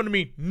 That's happened to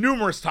me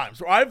numerous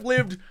times, where I've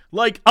lived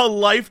like a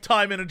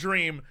lifetime in a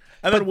dream,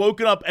 and then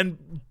woken up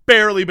and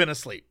barely been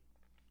asleep.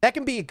 That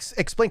can be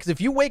explained because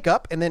if you wake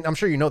up and then, I'm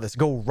sure you know this,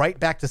 go right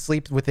back to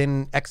sleep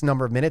within X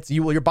number of minutes,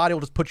 your body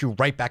will just put you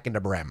right back into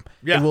REM.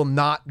 Yeah. It will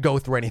not go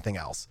through anything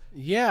else.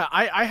 Yeah,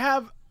 I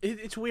have.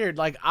 It's weird.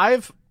 Like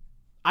I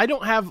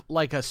don't have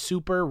like a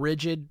super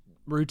rigid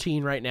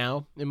routine right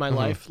now in my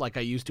life, like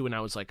I used to when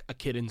I was like a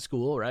kid in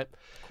school, right?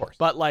 Of course.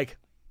 But like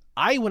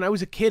when I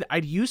was a kid, I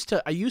used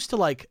to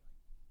like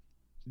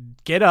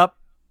get up,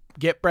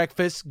 get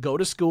breakfast, go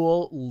to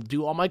school,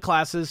 do all my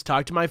classes,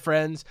 talk to my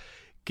friends,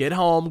 get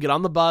home, get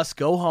on the bus,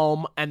 go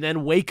home, and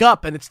then wake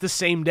up, and it's the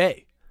same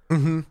day.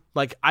 Mm-hmm.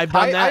 Like I've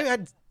done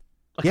that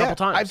a couple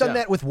times. I've done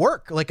that with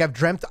work. Like I've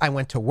dreamt I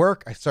went to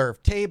work, I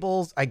served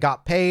tables, I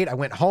got paid, I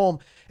went home,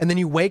 and then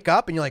you wake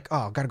up and you're like,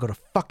 oh, I gotta go to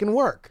fucking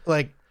work.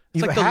 Like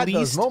you've like had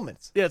those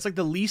moments. Yeah, it's like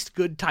the least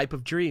good type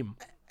of dream.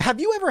 Have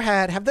you ever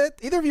had,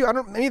 either of you, I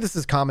don't, maybe this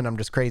is common, I'm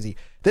just crazy.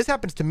 This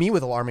happens to me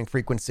with alarming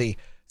frequency.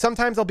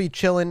 Sometimes I'll be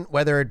chilling,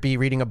 whether it be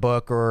reading a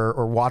book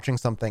or watching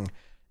something,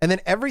 and then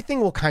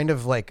everything will kind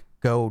of like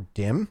go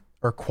dim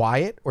or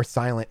quiet or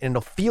silent, and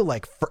it'll feel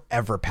like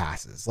forever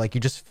passes. Like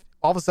you just,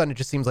 all of a sudden it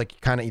just seems like you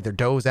kind of either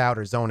doze out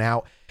or zone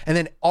out. And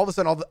then all of a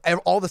sudden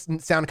all this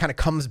sound kind of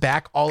comes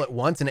back all at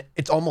once, and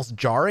it's almost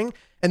jarring.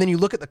 And then you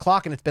look at the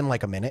clock and it's been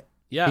like a minute.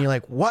 Yeah. And you're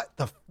like, what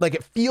the, like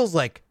it feels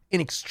like an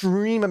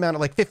extreme amount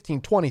of like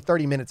 15, 20,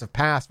 30 minutes have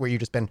passed where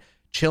you've just been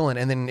chilling,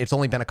 and then it's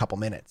only been a couple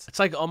minutes. It's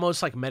like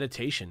almost like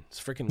meditation. It's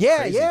freaking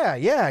crazy.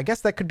 crazy. Yeah. I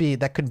guess that could be it.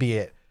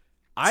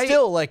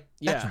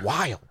 That's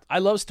wild. I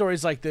love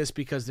stories like this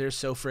because they're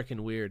so freaking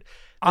weird.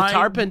 The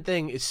Tarpon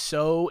thing is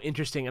so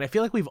interesting, and I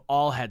feel like we've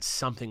all had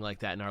something like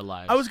that in our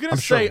lives. I was gonna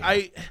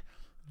say,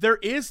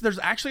 there's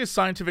actually a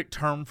scientific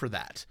term for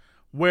that,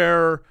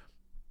 where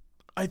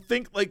I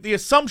think like the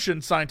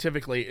assumption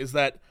scientifically is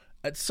that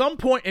at some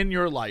point in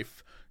your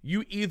life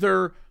you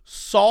either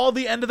saw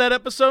the end of that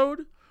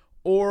episode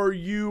or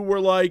you were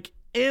like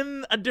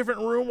in a different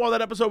room while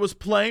that episode was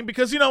playing,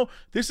 because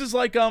this is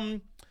like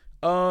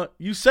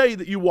you say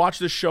that you watch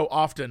this show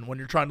often when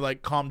you're trying to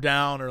like calm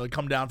down or like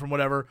come down from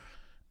whatever,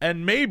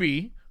 and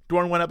maybe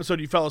during one episode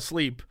you fell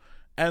asleep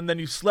and then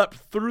you slept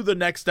through the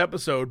next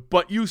episode,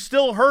 but you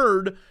still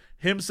heard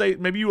him say,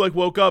 maybe you like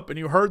woke up and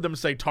you heard them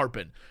say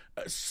Tarpon.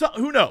 So,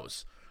 who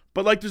knows?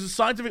 But like there's a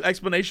scientific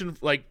explanation,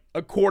 like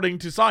according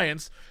to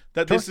science,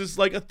 that this is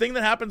like a thing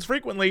that happens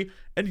frequently.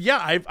 And yeah,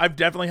 I've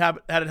definitely had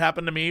it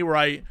happen to me where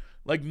I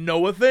like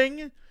know a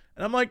thing and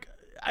I'm like,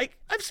 I've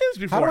seen this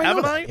before,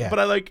 haven't I? Yeah. But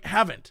I like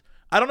haven't.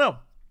 I don't know.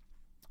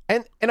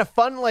 And a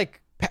fun,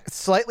 like,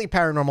 slightly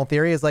paranormal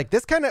theory is like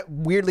this kind of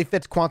weirdly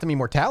fits quantum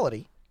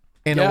immortality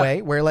in a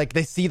way where like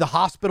they see the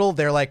hospital,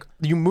 they're like,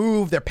 you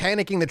move, they're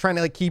panicking, they're trying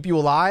to like keep you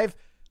alive.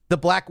 The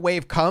black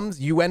wave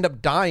comes, you end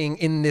up dying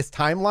in this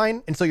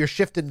timeline, and so you're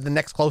shifted to the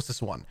next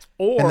closest one.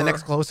 And the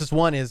next closest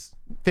one is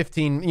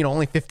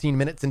only 15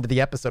 minutes into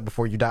the episode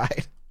before you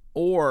died.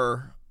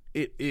 Or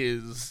it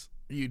is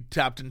you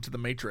tapped into the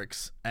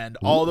Matrix, and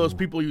all those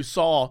people you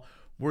saw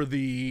were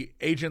the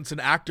agents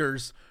and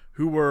actors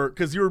who were,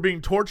 because you were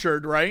being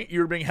tortured, right? You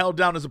were being held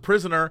down as a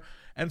prisoner,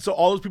 and so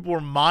all those people were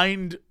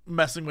mind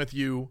messing with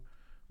you.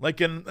 Like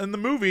in the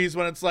movies,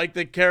 when it's like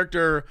the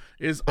character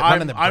is,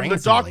 I'm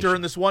the doctor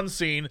in this one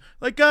scene,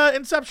 like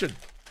Inception,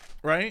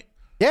 right?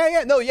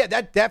 Yeah.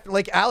 That definitely,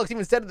 like Alex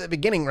even said at the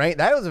beginning, right?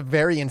 That was a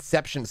very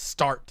Inception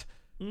start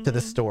to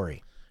the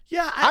story.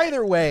 Yeah.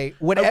 Either way,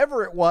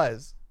 whatever it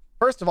was,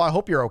 first of all, I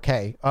hope you're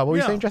okay. What were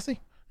you saying, Jesse?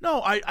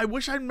 No, I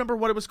wish I remember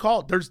what it was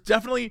called. There's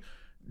definitely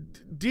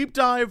deep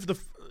dive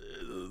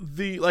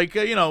the like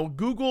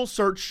Google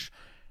search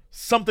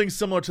something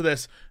similar to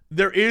this.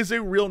 There is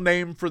a real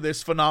name for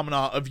this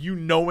phenomena of you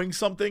knowing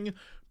something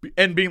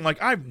and being like,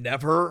 I've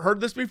never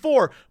heard this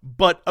before,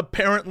 but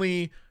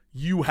apparently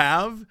you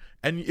have,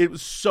 and it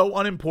was so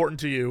unimportant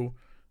to you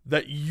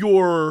that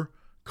your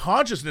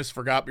consciousness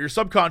forgot, but your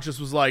subconscious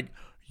was like,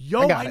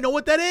 yo, I know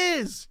what that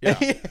is. Yeah,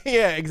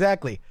 yeah,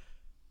 exactly.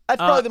 That's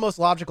probably the most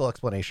logical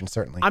explanation,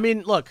 certainly. I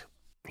mean, look,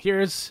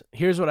 here's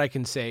what I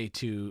can say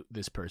to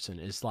this person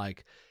is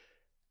like,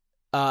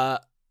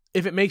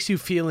 if it makes you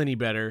feel any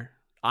better,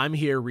 I'm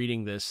here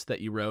reading this that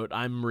you wrote.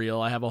 I'm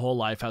real. I have a whole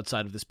life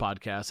outside of this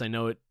podcast. I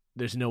know it.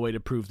 There's no way to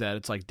prove that.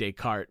 It's like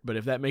Descartes. But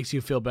if that makes you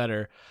feel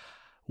better,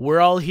 we're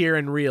all here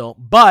and real.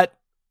 But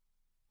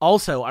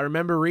Also, I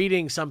remember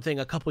reading something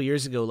a couple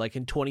years ago, like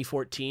in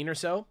 2014 or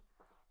so,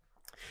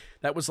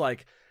 that was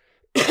like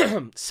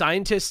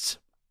scientists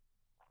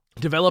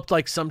developed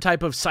like some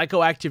type of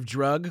psychoactive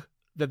drug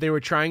that they were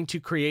trying to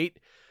create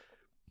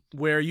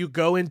where you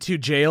go into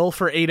jail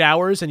for 8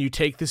 hours and you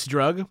take this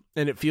drug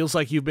and it feels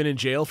like you've been in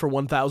jail for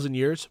 1,000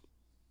 years.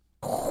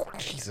 Oh,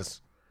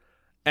 Jesus.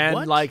 And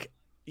What? like,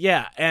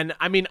 yeah. And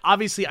I mean,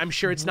 obviously I'm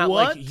sure it's not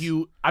What?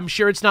 I'm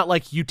sure it's not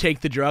like you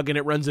take the drug and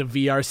it runs a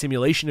VR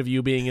simulation of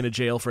you being in a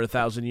jail for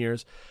 1,000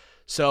 years.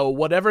 So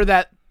whatever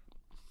that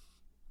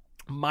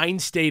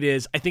mind state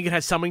is, I think it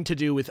has something to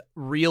do with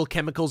real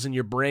chemicals in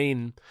your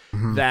brain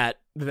that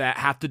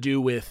have to do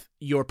with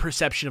your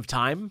perception of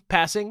time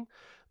passing.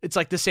 It's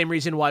like the same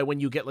reason why when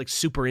you get like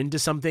super into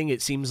something,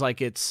 it seems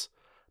like it's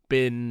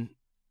been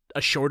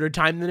a shorter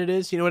time than it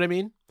is. You know what I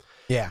mean?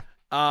 Yeah.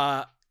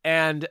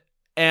 And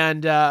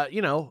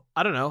you know,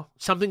 I don't know.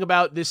 Something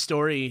about this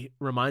story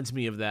reminds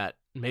me of that.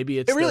 Maybe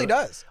it's It really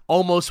does.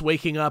 almost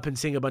waking up and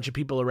seeing a bunch of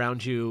people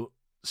around you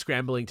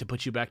scrambling to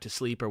put you back to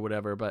sleep or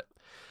whatever. But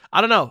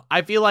I don't know.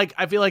 I feel like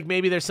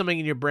maybe there's something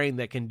in your brain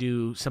that can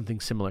do something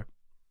similar.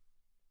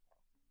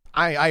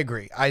 I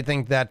agree. I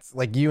think that's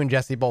like you and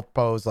Jesse both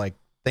pose like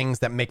things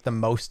that make the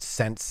most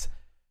sense,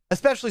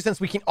 especially since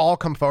we can all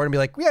come forward and be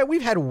like, yeah,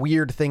 we've had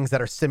weird things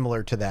that are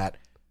similar to that.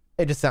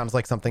 It just sounds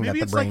like something Maybe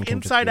that it's the brain like can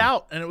Inside just do.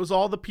 Out, and it was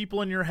all the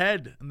people in your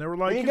head, and they were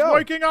like, There you "He's go.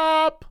 waking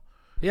up.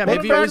 Yeah, Put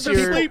maybe him it back was to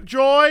your sleep,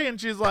 Joy."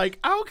 And she's like,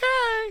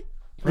 "Okay."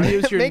 maybe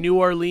it was your Make- New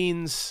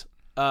Orleans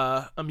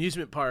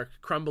amusement park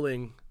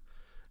crumbling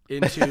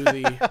into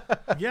the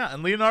Yeah,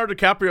 and Leonardo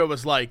DiCaprio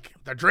was like,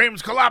 "The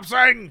dream's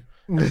collapsing."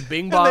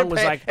 Bing And Bong they're was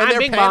pa- like, and they're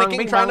Bing Bong, panicking,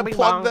 Bing trying Bong, to Bing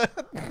plug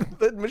Bong.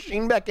 the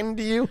machine back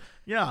into you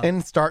Yeah,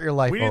 and start your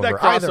life we need over.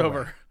 that Either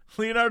crossover. way.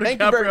 Leonardo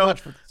Thank you very DiCaprio.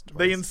 much for the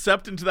They stories.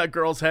 incept into that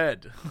girl's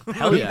head.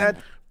 Hell yeah.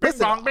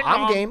 Listen, bong, bing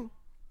I'm bong. game.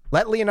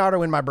 Let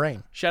Leonardo in my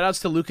brain. Shout outs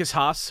to Lucas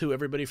Haas, who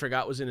everybody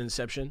forgot was in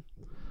Inception.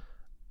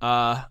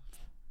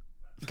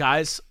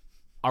 Guys,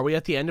 are we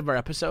at the end of our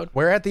episode?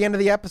 We're at the end of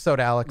the episode,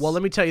 Alex. Well,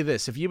 let me tell you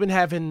this. If you've been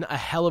having a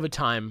hell of a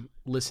time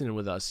listening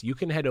with us, you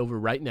can head over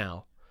right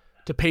now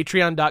to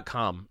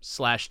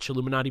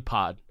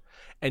patreon.com/Chilluminatipod,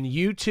 and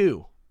you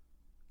too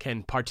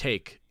can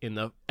partake in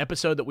the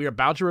episode that we are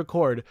about to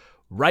record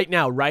right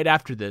now, right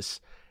after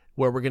this,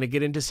 where we're going to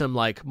get into some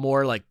like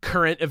more like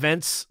current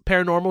events,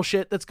 paranormal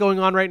shit that's going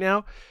on right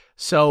now.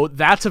 So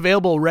that's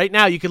available right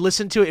now. You can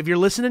listen to it. If you're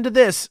listening to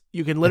this,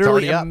 you can literally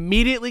already up.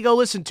 immediately go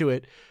listen to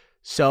it.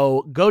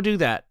 So go do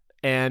that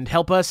and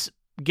help us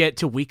get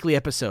to weekly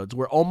episodes.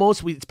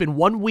 It's been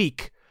 1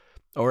 week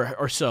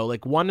or so,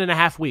 like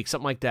 1.5 weeks,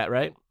 something like that,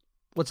 right?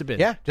 What's it been?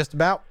 yeah, just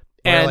about.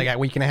 We're And- like a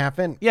week and a half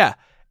in. Yeah.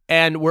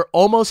 And we're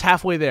almost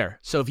halfway there.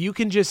 So if you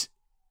can just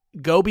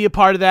go be a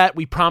part of that,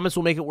 we promise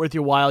we'll make it worth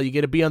your while. You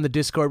get to be on the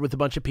Discord with a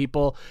bunch of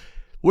people.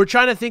 We're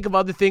trying to think of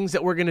other things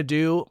that we're going to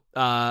do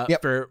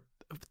for,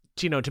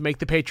 you know, to make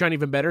the Patreon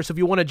even better. So if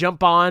you want to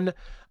jump on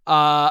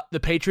the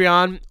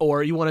Patreon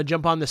or you want to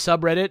jump on the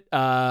subreddit,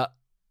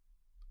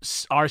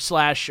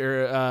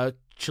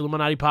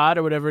 r/Chilluminatipod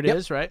or whatever it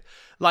is, right?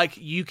 Like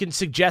you can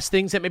suggest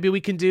things that maybe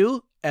we can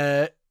do.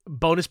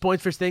 Bonus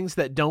points for things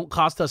that don't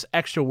cost us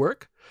extra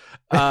work.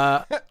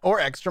 Or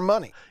extra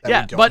money. that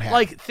Yeah, we don't but have.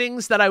 like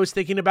things that I was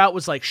thinking about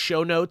was like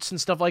show notes and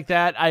stuff like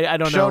that. I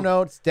don't show know.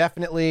 notes,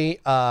 definitely.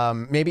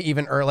 Maybe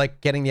even like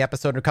getting the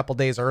episode a couple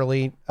days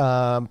early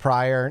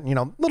prior. You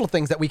know, little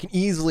things that we can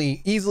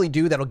easily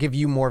do that'll give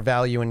you more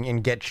value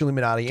and get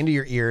Chilluminati into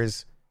your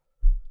ears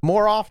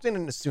more often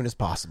and as soon as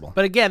possible.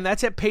 But again,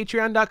 that's at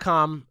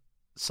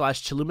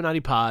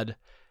patreon.com/Chilluminatipod.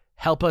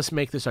 Help us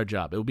make this our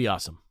job. It would be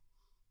awesome.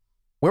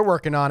 We're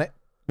working on it.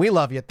 We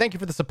love you. Thank you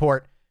for the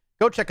support.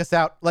 Go check us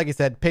out. Like I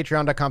said,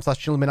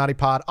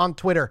 patreon.com/Chilluminatipod, on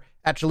Twitter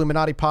at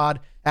Chilluminatipod,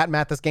 at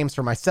Mathis Games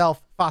for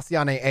myself,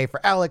 Facian AA for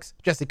Alex,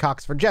 Jesse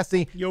Cox for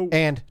Jesse, Yo.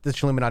 and the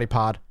Chilluminati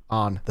Pod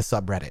on the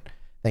subreddit.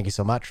 Thank you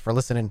so much for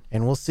listening,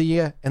 and we'll see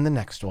you in the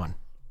next one.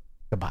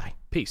 Goodbye.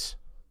 Peace.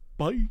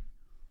 Bye.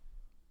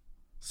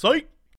 Psych.